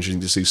been pretty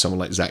interesting to see someone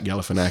like Zach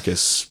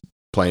Galifianakis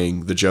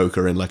playing the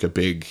Joker in like a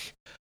big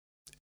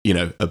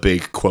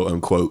quote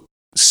unquote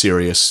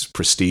serious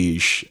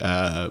prestige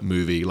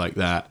movie like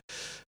that.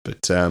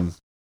 But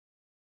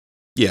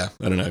yeah,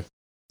 I don't know.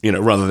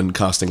 Rather than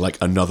casting like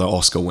another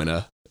Oscar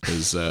winner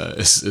as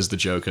the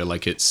Joker,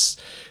 like it's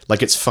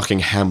fucking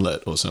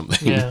Hamlet or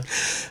something. Yeah.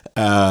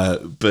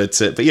 But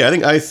yeah,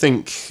 I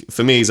think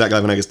for me, Zach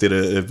Galifianakis did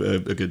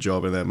a good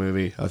job in that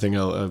movie. I think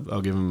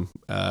I'll give him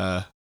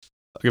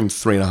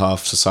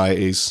 3.5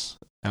 societies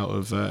out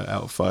of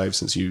 5,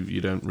 since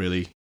you don't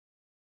really.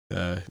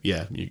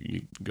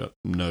 You got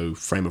no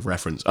frame of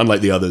reference,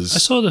 unlike the others. I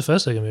saw the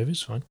first Lego movie.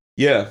 It's fine.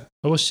 Yeah,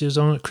 I watched it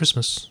on at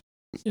Christmas.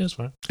 Yeah, it's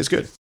fine. It's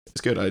good.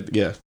 It's good. I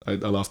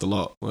laughed a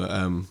lot. There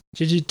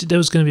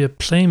was going to be a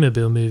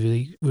Playmobil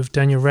movie with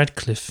Daniel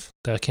Radcliffe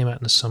that came out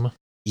in the summer.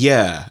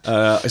 Yeah,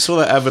 I saw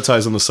that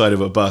advertised on the side of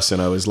a bus, and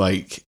I was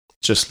like,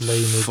 just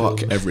Playmobil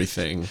fuck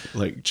everything.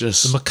 Like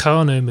just the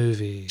Meccano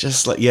movie.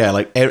 Just like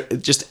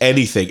just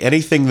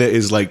anything that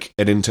is like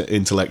an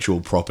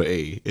intellectual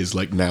property is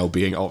like now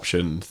being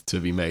optioned to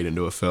be made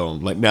into a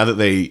film. Like now that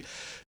they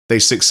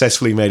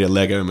successfully made a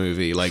Lego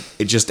movie, like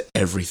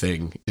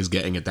everything is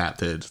getting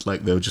adapted.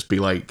 Like they'll just be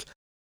like,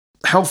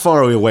 how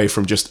far are we away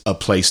from just a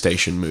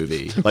PlayStation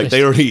movie? Like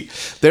they already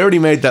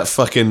made that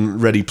fucking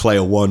Ready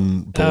Player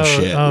One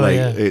bullshit.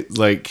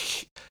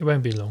 It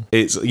won't be long.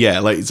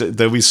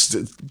 There'll be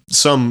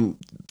some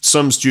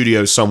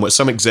studio somewhere,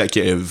 some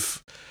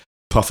executive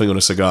puffing on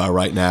a cigar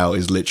right now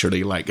is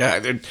literally like,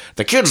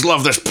 the kids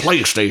love this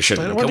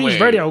PlayStation. What are these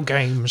video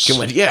games?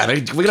 We're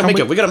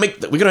gonna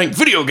make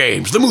video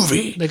games, the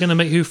movie. They're gonna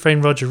make Who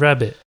Framed Roger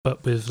Rabbit,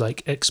 but with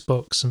like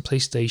Xbox and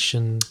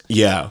PlayStation,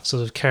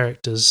 sort of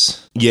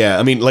characters. Yeah,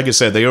 I mean, like I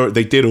said,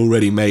 they did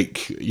already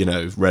make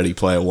Ready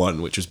Player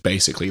One, which was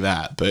basically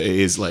that, but it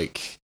is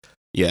like,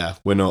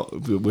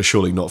 we're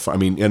surely not far. I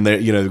mean, and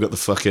they've got the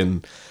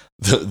fucking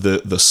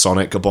the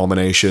Sonic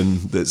abomination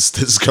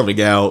that's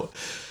coming out.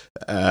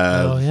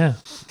 Yeah.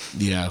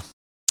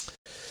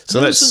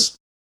 So that's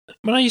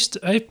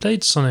I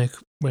played Sonic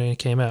when it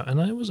came out, and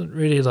I wasn't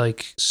really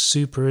like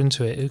super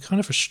into it. It was kind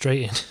of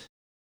frustrating.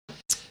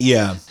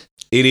 Yeah,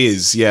 it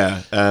is.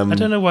 Yeah, I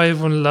don't know why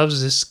everyone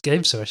loves this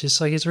game so much.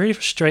 It's like it's really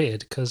frustrated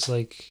because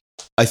like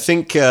I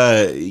think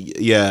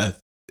it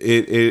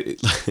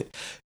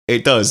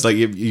it does like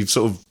you've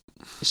sort of.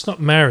 It's not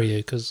Mario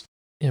because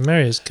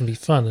Mario's can be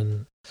fun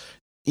and.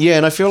 Yeah,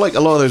 and I feel like a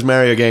lot of those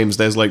Mario games,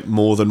 there's like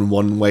more than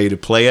one way to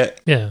play it.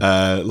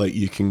 Yeah. Like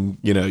you can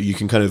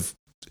kind of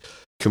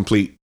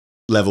complete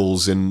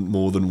levels in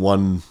more than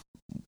one,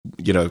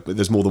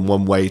 there's more than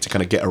one way to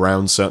kind of get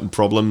around certain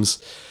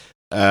problems.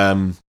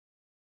 The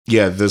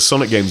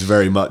Sonic games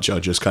very much are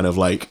just kind of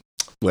like,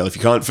 well, if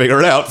you can't figure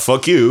it out,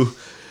 fuck you.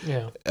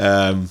 Yeah.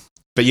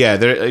 But yeah,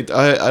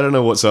 I don't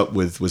know what's up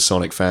with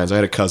Sonic fans. I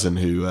had a cousin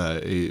who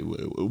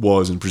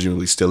was and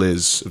presumably still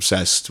is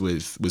obsessed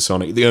with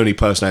Sonic. The only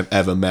person I've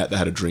ever met that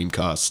had a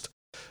Dreamcast.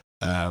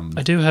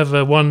 I do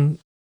have one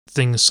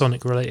thing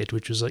Sonic related,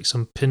 which was like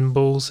some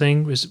pinball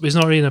thing. It's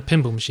not really a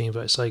pinball machine,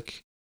 but it's like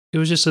it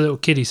was just a little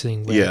kiddie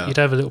thing where you'd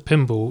have a little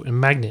pinball and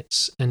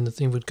magnets, and the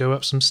thing would go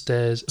up some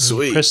stairs. And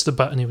you'd press the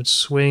button, it would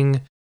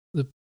swing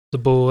the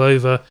ball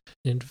over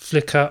and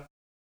flick up.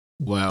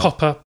 Wow.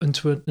 Pop up and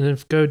then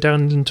go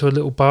down into a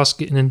little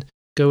basket and then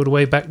go all the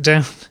way back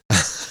down.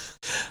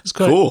 It's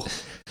quite cool.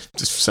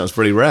 Just sounds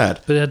pretty rad.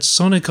 But it had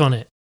Sonic on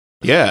it.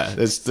 Yeah,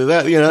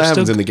 that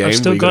happens in the game. I've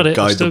still where you got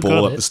guide the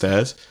ball up the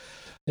stairs.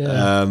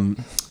 Yeah.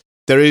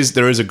 There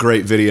is a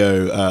great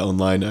video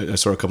online I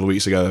saw a couple of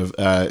weeks ago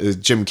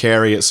of Jim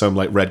Carrey at some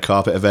like red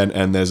carpet event,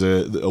 and there's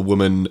a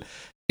woman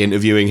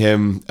interviewing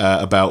him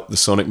about the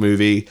Sonic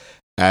movie,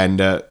 and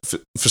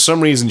for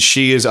some reason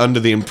she is under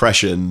the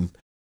impression.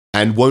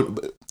 And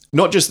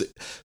not just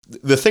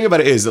the thing about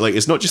it is that like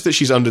it's not just that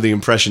she's under the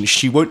impression,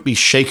 she won't be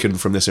shaken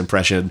from this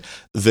impression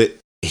that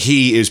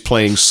he is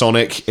playing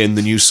Sonic in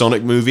the new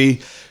Sonic movie.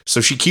 So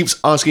she keeps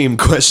asking him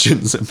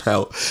questions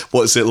about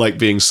what's it like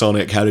being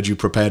Sonic, how did you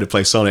prepare to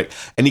play Sonic,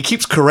 and he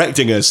keeps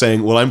correcting her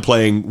saying, well, I'm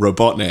playing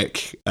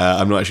Robotnik,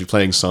 I'm not actually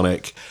playing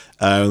Sonic.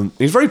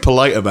 He's very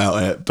polite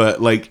about it, but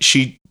like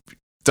she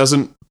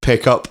doesn't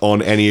pick up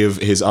on any of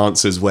his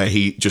answers where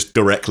he just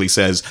directly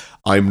says,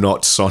 I'm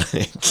not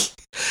Sonic.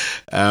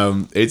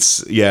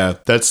 That's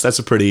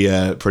a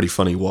pretty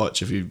funny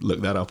watch if you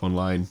look that up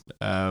online.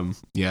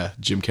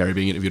 Jim Carrey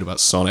being interviewed about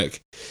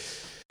Sonic.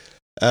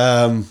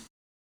 And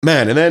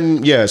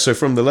then so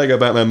from the Lego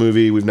Batman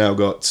movie, we've now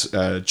got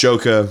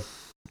Joker,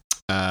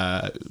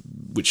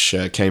 which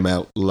came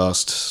out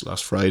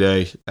last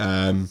Friday.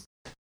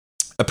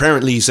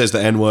 Apparently, he says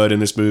the N-word in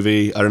this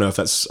movie. I don't know if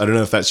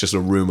that's just a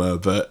rumor,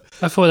 but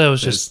I thought that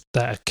was just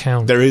that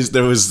account. There's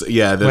the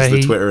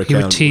Twitter account. He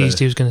was teased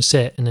he was going to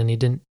say it, and then he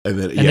didn't, and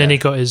then he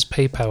got his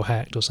PayPal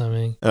hacked or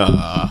something.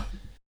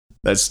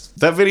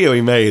 That video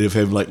he made of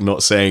him like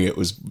not saying it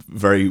was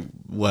very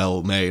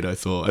well made. I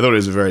thought it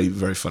was a very,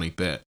 very funny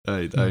bit.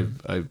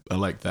 I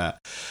like that.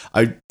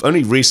 I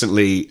only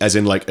recently, as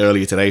in like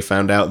earlier today,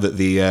 found out that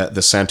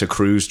the Santa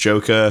Cruz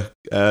Joker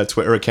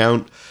Twitter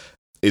account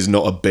is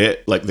not a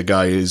bit. Like the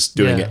guy is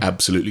doing it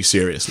absolutely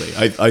seriously.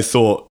 I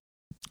thought,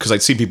 because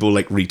I'd see people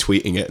like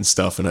retweeting it and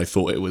stuff, and I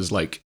thought it was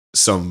like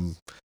some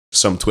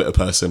Twitter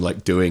person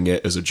like doing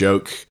it as a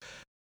joke.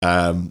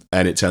 And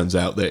it turns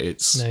out that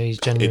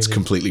it's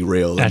completely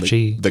real.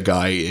 Actually, and the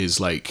guy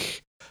is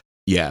like,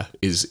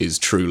 is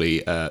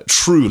truly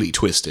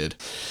twisted.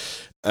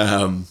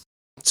 So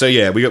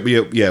we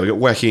got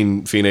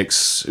Joaquin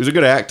Phoenix, who's a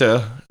good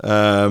actor.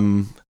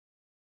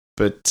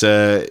 But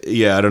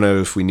I don't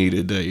know if we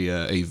needed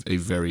a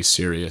very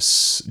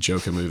serious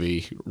Joker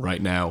movie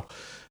right now.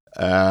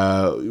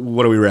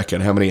 What do we reckon?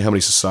 How many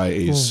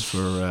societies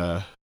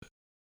for?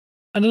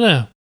 I don't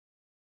know.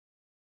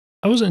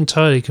 I wasn't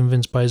entirely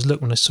convinced by his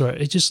look when I saw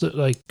it. It just looked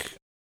like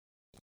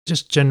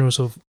just general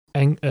sort of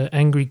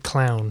angry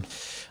clown.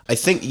 I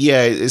think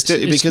it's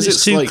because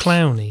it's too like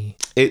clowny.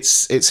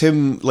 It's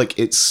him like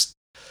it's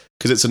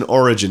because it's an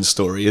origin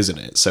story, isn't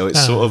it? So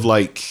it's sort of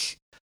like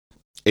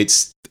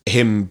it's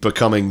him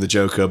becoming the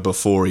Joker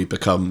before he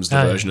becomes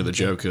the version of the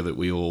Joker that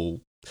we all.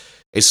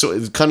 It's sort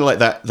of kind of like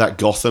that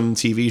Gotham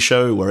TV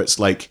show where it's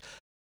like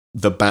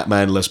the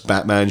Batman-less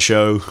Batman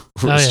show,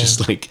 where it's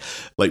just like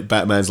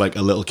Batman's like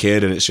a little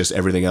kid and it's just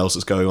everything else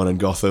that's going on in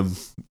Gotham,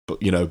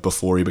 but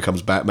before he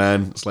becomes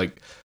Batman. It's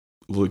like,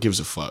 well, it gives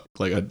a fuck.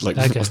 Like I'd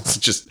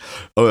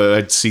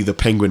see the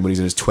Penguin when he's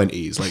in his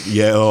 20s. Like,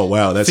 oh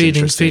wow, that's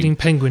interesting. Feeding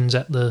penguins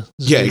at the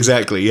zoo. Yeah,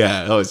 exactly.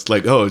 Yeah. Oh, it's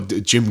like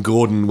Jim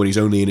Gordon when he's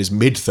only in his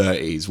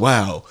mid-30s.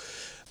 Wow.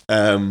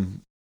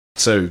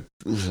 So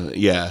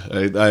yeah,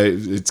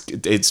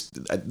 it's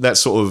that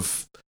sort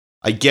of.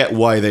 I get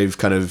why they've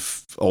kind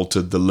of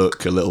altered the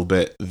look a little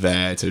bit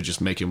there to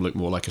just make him look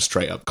more like a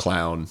straight up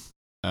clown.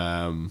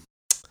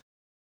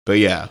 But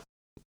yeah,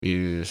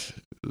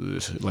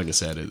 like I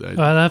said,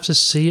 I'll have to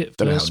see it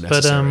don't know how first, but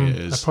necessary it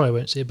is. I probably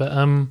won't see it. But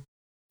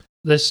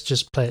let's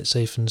just play it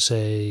safe and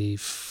say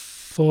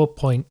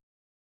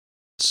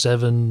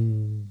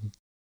 4.7.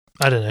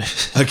 I don't know.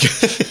 Okay.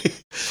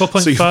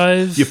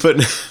 4.5. You're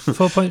putting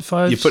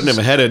 4.5. You're putting him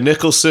ahead of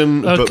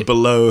Nicholson, Okay. but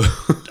below.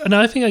 No,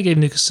 I think I gave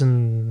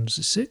Nicholson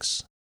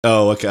 6.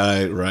 Oh,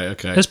 okay, right,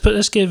 okay.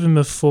 Let's give him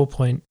a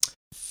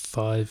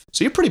 4.5.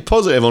 So you're pretty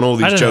positive on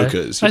all I these don't know.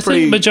 Jokers. I You're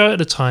pretty, think majority of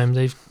the time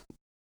they've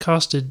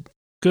casted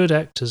good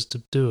actors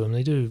to do them.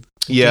 They do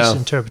a Yeah. decent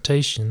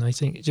interpretation. I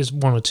think just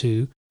one or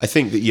two. I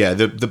think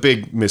that the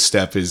big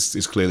misstep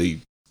is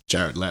clearly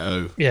Jared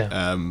Leto.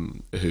 Yeah.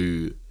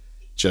 Who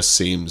just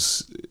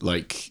seems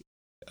like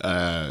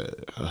you'd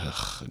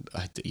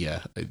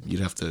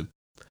have to.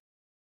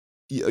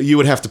 You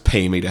would have to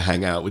pay me to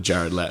hang out with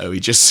Jared Leto. He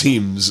just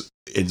seems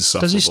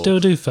insufferable. Does he still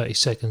do 30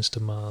 Seconds to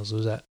Mars? Or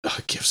was that? Oh,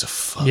 gives a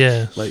fuck.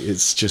 Yeah. Like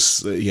it's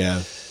just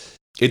yeah.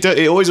 It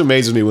always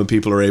amazes me when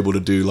people are able to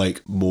do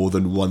like more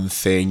than one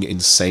thing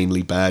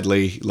insanely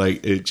badly.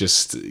 Like it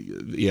just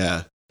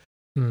yeah.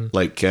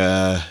 Like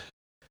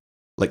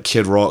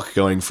Kid Rock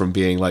going from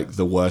being like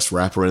the worst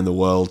rapper in the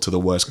world to the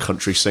worst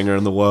country singer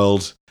in the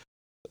world.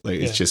 Like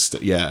it's just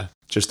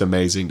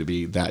amazing to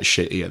be that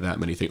shitty at that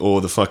many things.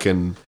 Or the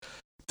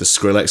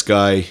Skrillex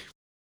guy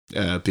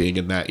being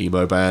in that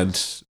emo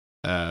band.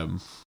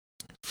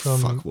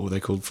 What were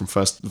they called? From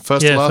first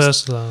to last?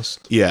 First to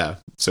last. Yeah.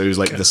 So he was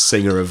like the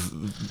singer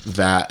of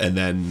that, and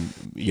then,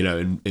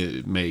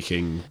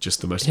 making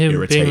just the most Him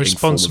irritating being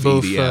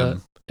responsible form of EDM.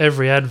 for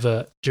every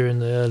advert during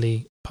the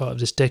early part of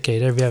this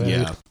decade. Every advert.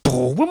 Yeah.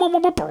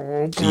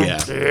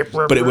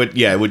 But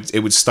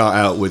it would start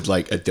out with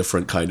like a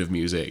different kind of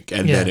music,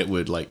 and then it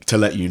would like to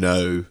let you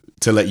know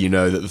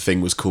that the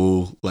thing was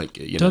cool, like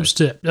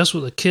dubstep. That's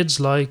what the kids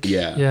like.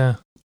 Yeah.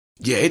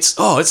 It's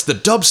the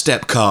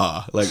dubstep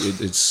car. Like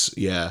it's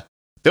yeah.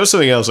 There was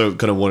something else I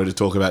kind of wanted to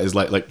talk about is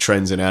like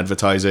trends in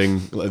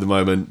advertising at the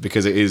moment,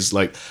 because it is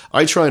like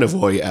I try and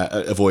avoid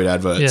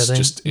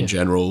adverts in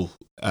general.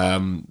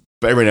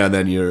 But every now and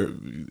then you're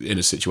in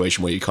a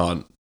situation where you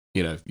can't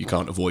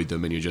avoid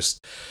them, and you're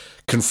just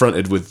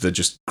confronted with the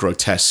just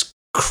grotesque,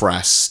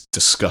 crass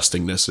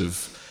disgustingness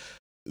of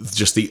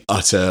just the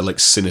utter like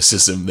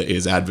cynicism that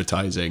is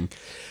advertising.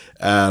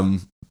 I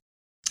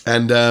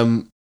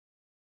don't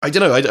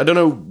know. I don't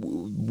know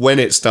when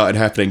it started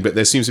happening, but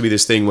there seems to be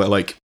this thing where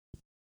like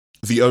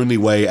the only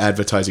way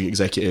advertising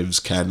executives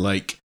can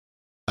like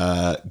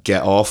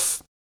get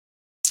off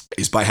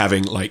is by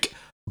having like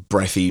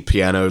breathy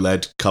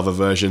piano-led cover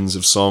versions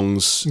of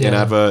songs in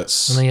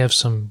adverts, and they have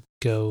some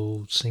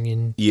girl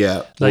singing.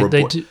 Yeah, like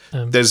they do.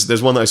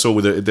 There's one that I saw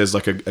with there's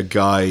like a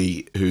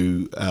guy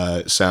who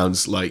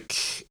sounds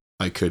like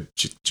I could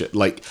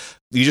like.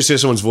 You just hear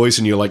someone's voice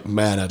and you're like,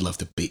 man, I'd love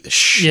to beat the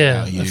shit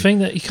out of you. I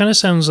think that he kind of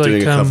sounds like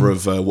doing a cover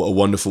of What a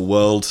Wonderful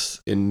World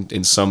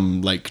in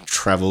some like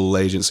travel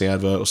agency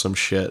advert or some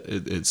shit.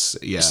 It's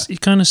It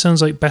kind of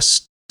sounds like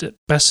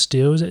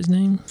Bastille. Is that his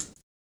name?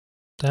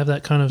 They have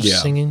that kind of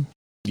singing.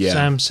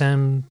 Yeah.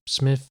 Sam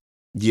Smith.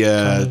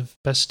 Yeah. Kind of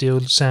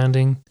Bastille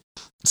sounding.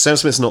 Sam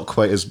Smith's not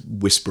quite as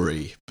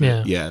whispery.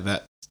 But yeah.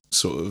 That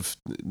sort of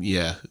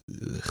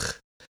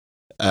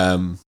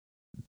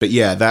But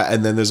yeah, that,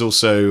 and then there's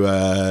also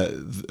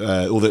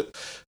all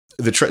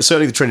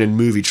certainly the trend in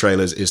movie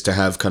trailers is to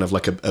have kind of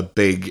like a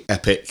big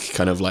epic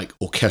kind of like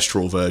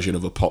orchestral version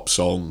of a pop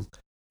song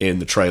in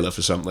the trailer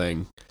for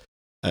something.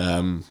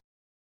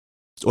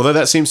 Although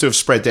that seems to have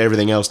spread to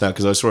everything else now,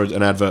 because I saw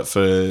an advert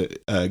for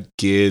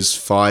Gears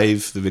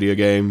 5, the video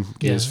game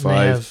Gears 5.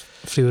 They have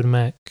Fleetwood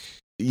Mac.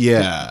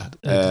 Yeah,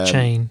 the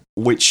chain,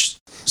 which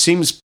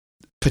seems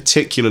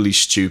particularly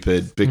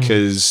stupid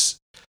because.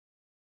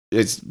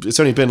 It's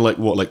only been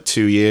like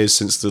 2 years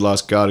since the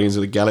last Guardians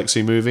of the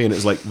Galaxy movie, and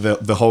it's like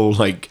the whole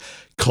like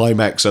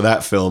climax of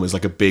that film is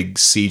like a big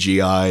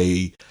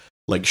CGI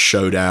like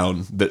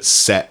showdown that's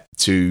set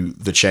to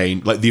the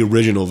Chain, like the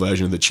original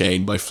version of the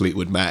Chain by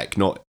Fleetwood Mac,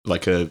 not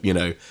like a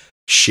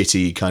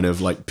shitty kind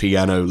of like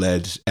piano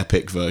led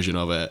epic version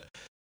of it.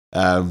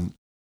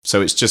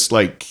 So it's just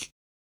like,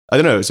 I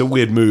don't know, it's a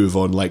weird move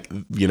on like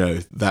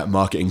that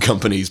marketing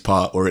company's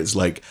part, where it's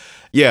like,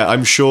 yeah,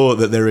 I'm sure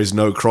that there is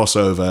no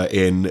crossover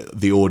in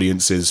the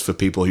audiences for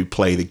people who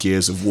play the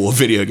Gears of War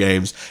video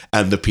games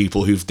and the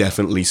people who've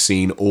definitely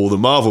seen all the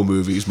Marvel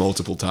movies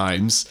multiple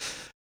times.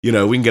 We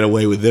can get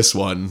away with this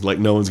one. Like,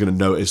 no one's going to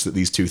notice that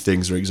these two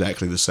things are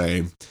exactly the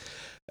same.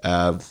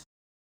 But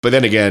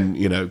then again,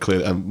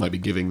 clearly I might be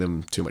giving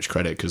them too much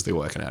credit because they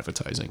work in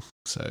advertising.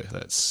 So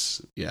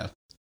that's, yeah.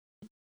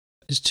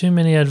 There's too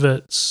many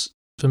adverts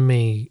for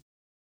me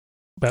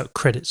about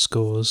credit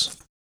scores.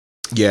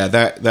 Yeah,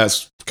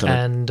 that's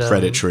kind of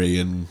predatory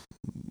and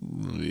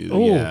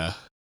yeah.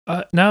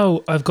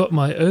 Now I've got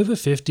my over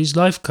 50s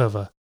life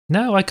cover.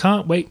 Now I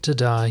can't wait to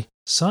die.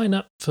 sign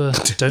up for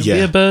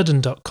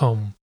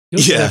don'tbeaburden.com.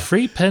 You'll get a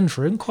free pen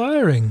for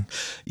inquiring.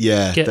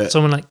 Yeah. Get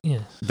someone like,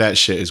 that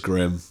shit is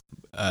grim.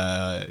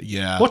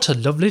 Yeah. What a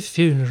lovely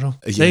funeral.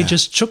 Yeah. They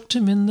just chucked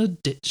him in the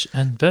ditch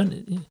and burnt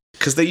it.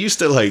 Because they used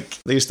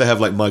to have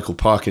like Michael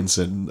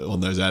Parkinson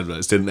on those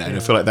adverts, didn't they? And I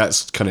feel like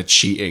that's kind of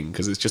cheating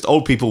because it's just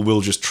old people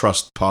will just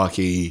trust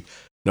Parky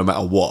no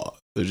matter what.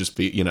 They'll just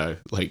be,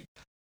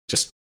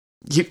 just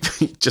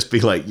be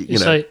like,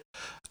 it's like,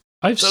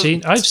 I've seen.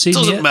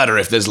 Doesn't matter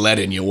if there's lead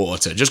in your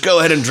water. Just go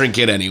ahead and drink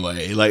it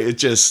anyway. Like it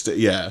just,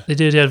 yeah. They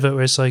do the advert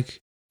where it's like,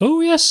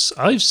 oh yes,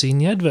 I've seen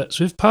the adverts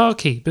with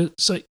Parky, but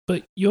it's like,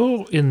 but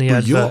you're in the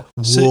advert.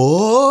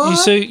 What?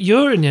 So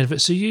you're in the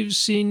advert. So you've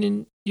seen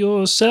in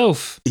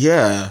yourself.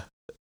 Yeah,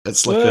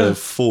 it's like a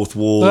fourth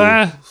wall.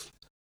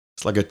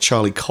 It's like a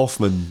Charlie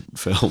Kaufman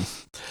film.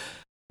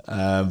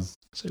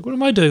 So what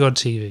am I doing on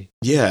TV?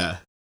 Yeah.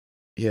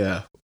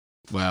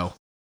 Wow.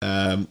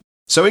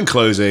 So in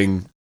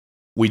closing,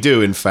 we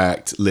do in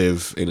fact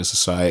live in a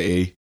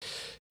society.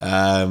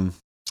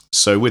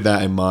 So with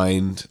that in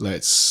mind,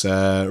 let's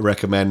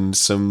recommend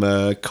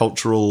some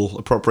cultural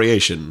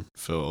appropriation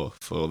for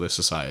the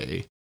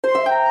society.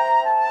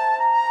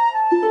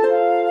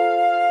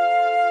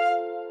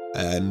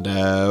 And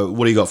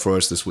what do you got for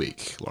us this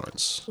week,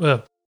 Lawrence?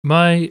 Well,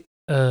 my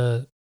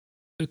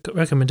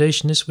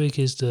recommendation this week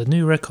is the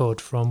new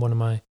record from one of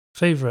my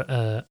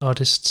favourite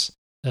artists,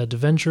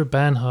 Devendra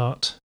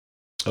Banhart.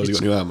 Oh, has he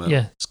got a new album out?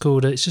 Yeah,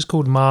 it's just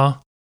called Ma,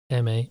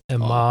 M-A,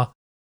 Ma.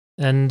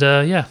 And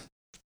I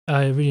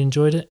really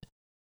enjoyed it.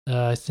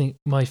 I think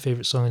my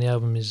favourite song on the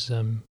album is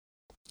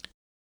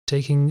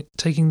taking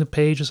the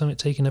page or something.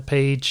 Take a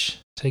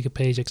page,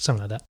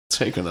 something like that.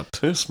 Taking a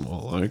piss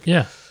more like.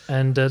 Yeah,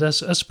 and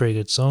that's a pretty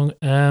good song.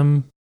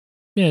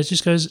 It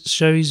just goes to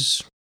show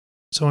he's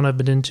someone I've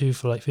been into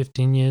for like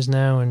 15 years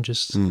now, and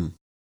just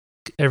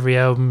every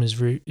album is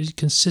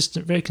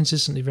consistent, very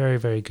consistently, very,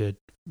 very good.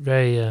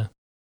 Very.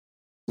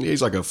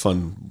 He's like a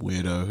fun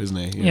weirdo, isn't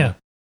he? Yeah.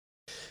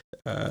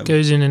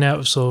 Goes in and out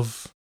of sort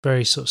of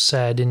very sort of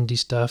sad indie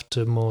stuff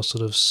to more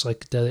sort of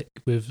psychedelic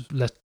with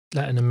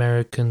Latin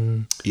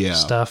American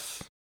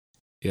stuff.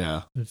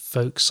 Yeah. With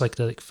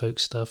psychedelic folk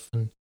stuff.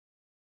 And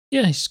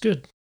yeah, he's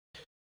good.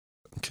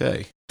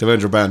 Okay.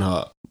 Devendra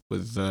Banhart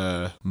with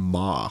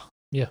Ma.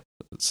 Yeah.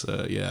 It's,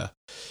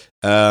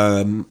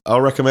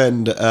 I'll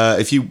recommend,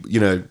 if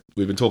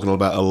we've been talking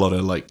about a lot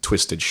of like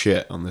twisted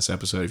shit on this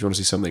episode. If you want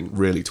to see something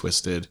really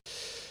twisted,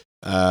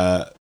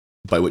 by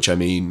which I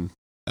mean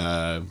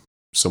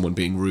someone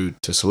being rude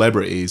to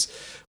celebrities,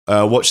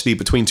 watch the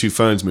Between Two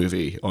Ferns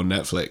movie on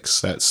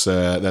Netflix. That's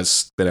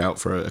been out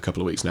for a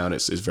couple of weeks now, and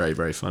it's very,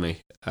 very funny.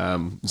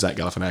 Zach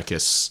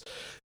Galifianakis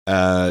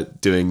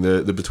doing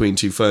the Between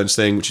Two Ferns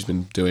thing, which he's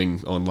been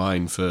doing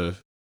online for,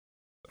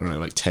 I don't know,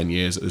 like 10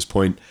 years at this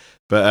point.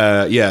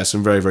 But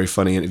some very, very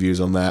funny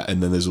interviews on that.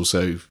 And then there's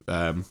also,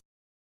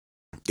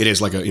 it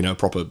is like a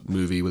proper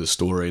movie with a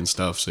story and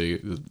stuff. So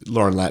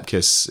Lauren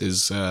Lapkus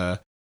is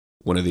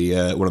one of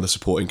the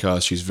supporting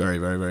cast. She's very,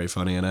 very, very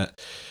funny in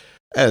it,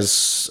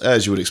 as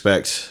you would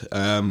expect.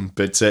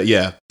 That's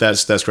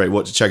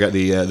great. Check out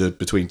the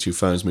Between Two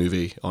Ferns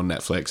movie on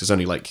Netflix. It's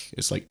only like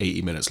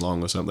 80 minutes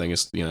long or something.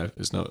 It's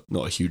it's not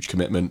a huge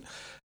commitment,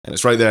 and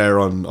it's right there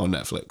on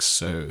Netflix.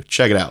 So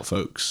check it out,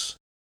 folks.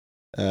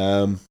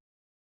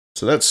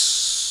 So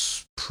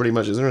that's pretty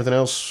much. Is there anything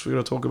else we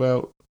want to talk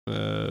about?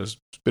 It's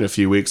been a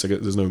few weeks.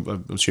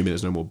 I'm assuming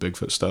there's no more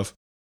Bigfoot stuff.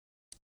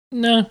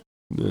 No.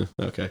 Yeah,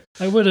 okay.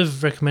 I would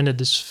have recommended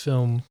this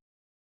film.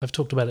 I've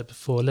talked about it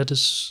before.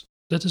 Letters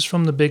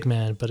from the Big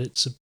Man, but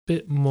it's a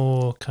bit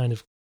more kind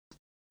of.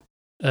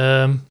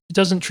 It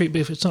doesn't treat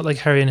Bigfoot. It's not like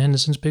Harry and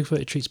Henderson's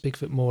Bigfoot. It treats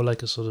Bigfoot more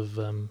like a sort of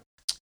I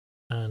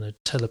don't know,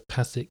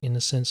 telepathic in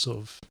a sense, sort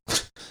of.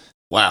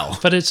 Wow.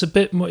 But it's a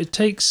bit more. It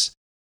takes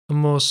a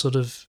more sort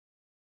of.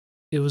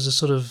 It was a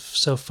sort of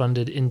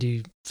self-funded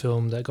indie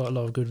film that got a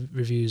lot of good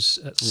reviews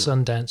at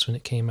Sundance when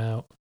it came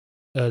out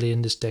early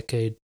in this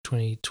decade,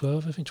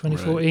 2012, I think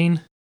 2014.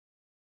 Right.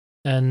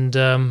 And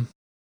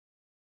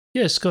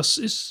it's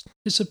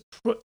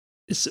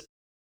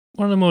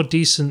one of the more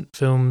decent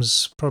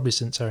films probably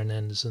since Harry and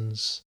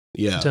Henderson's.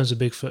 Yeah. In terms of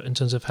Bigfoot, in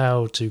terms of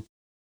how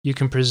you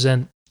can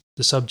present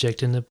the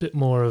subject in a bit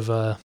more of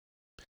a.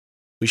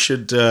 We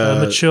should a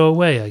mature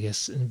way, I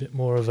guess, in a bit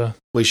more of a.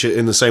 We should,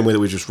 in the same way that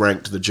we just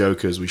ranked the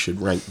Jokers, we should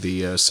rank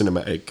the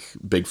cinematic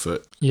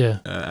Bigfoot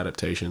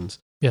adaptations.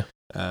 Yeah,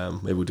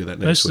 maybe we'll do that next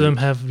week. Most of them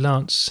have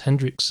Lance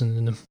Hendrickson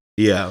in them.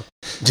 Yeah,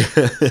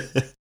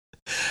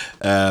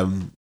 I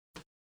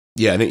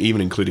think even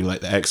including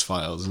like the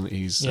X-Files, and I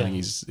think he's I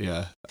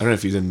don't know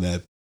if he's in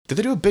there. Did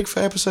they do a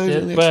Bigfoot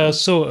episode? Yeah, well,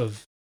 sort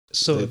of.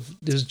 It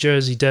was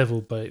Jersey Devil,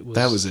 but it was.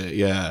 That was it.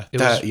 Yeah,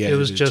 it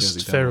was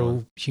just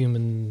feral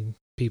human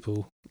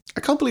people. I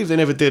can't believe they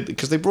never did,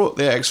 because they brought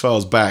the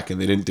X-Files back and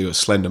they didn't do a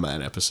Slender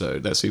Man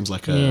episode. That seems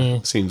like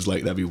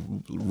that'd be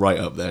right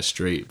up their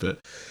street. But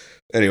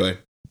anyway,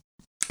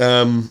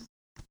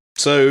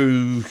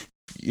 so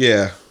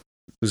yeah,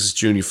 this is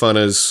Junior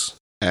Funners,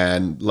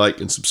 and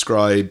like and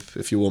subscribe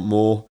if you want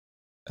more.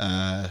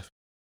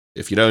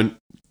 if you don't,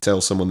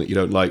 tell someone that you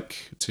don't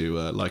like to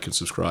like and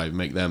subscribe.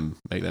 Make them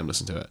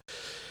listen to it.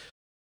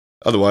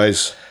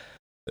 Otherwise,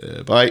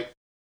 bye.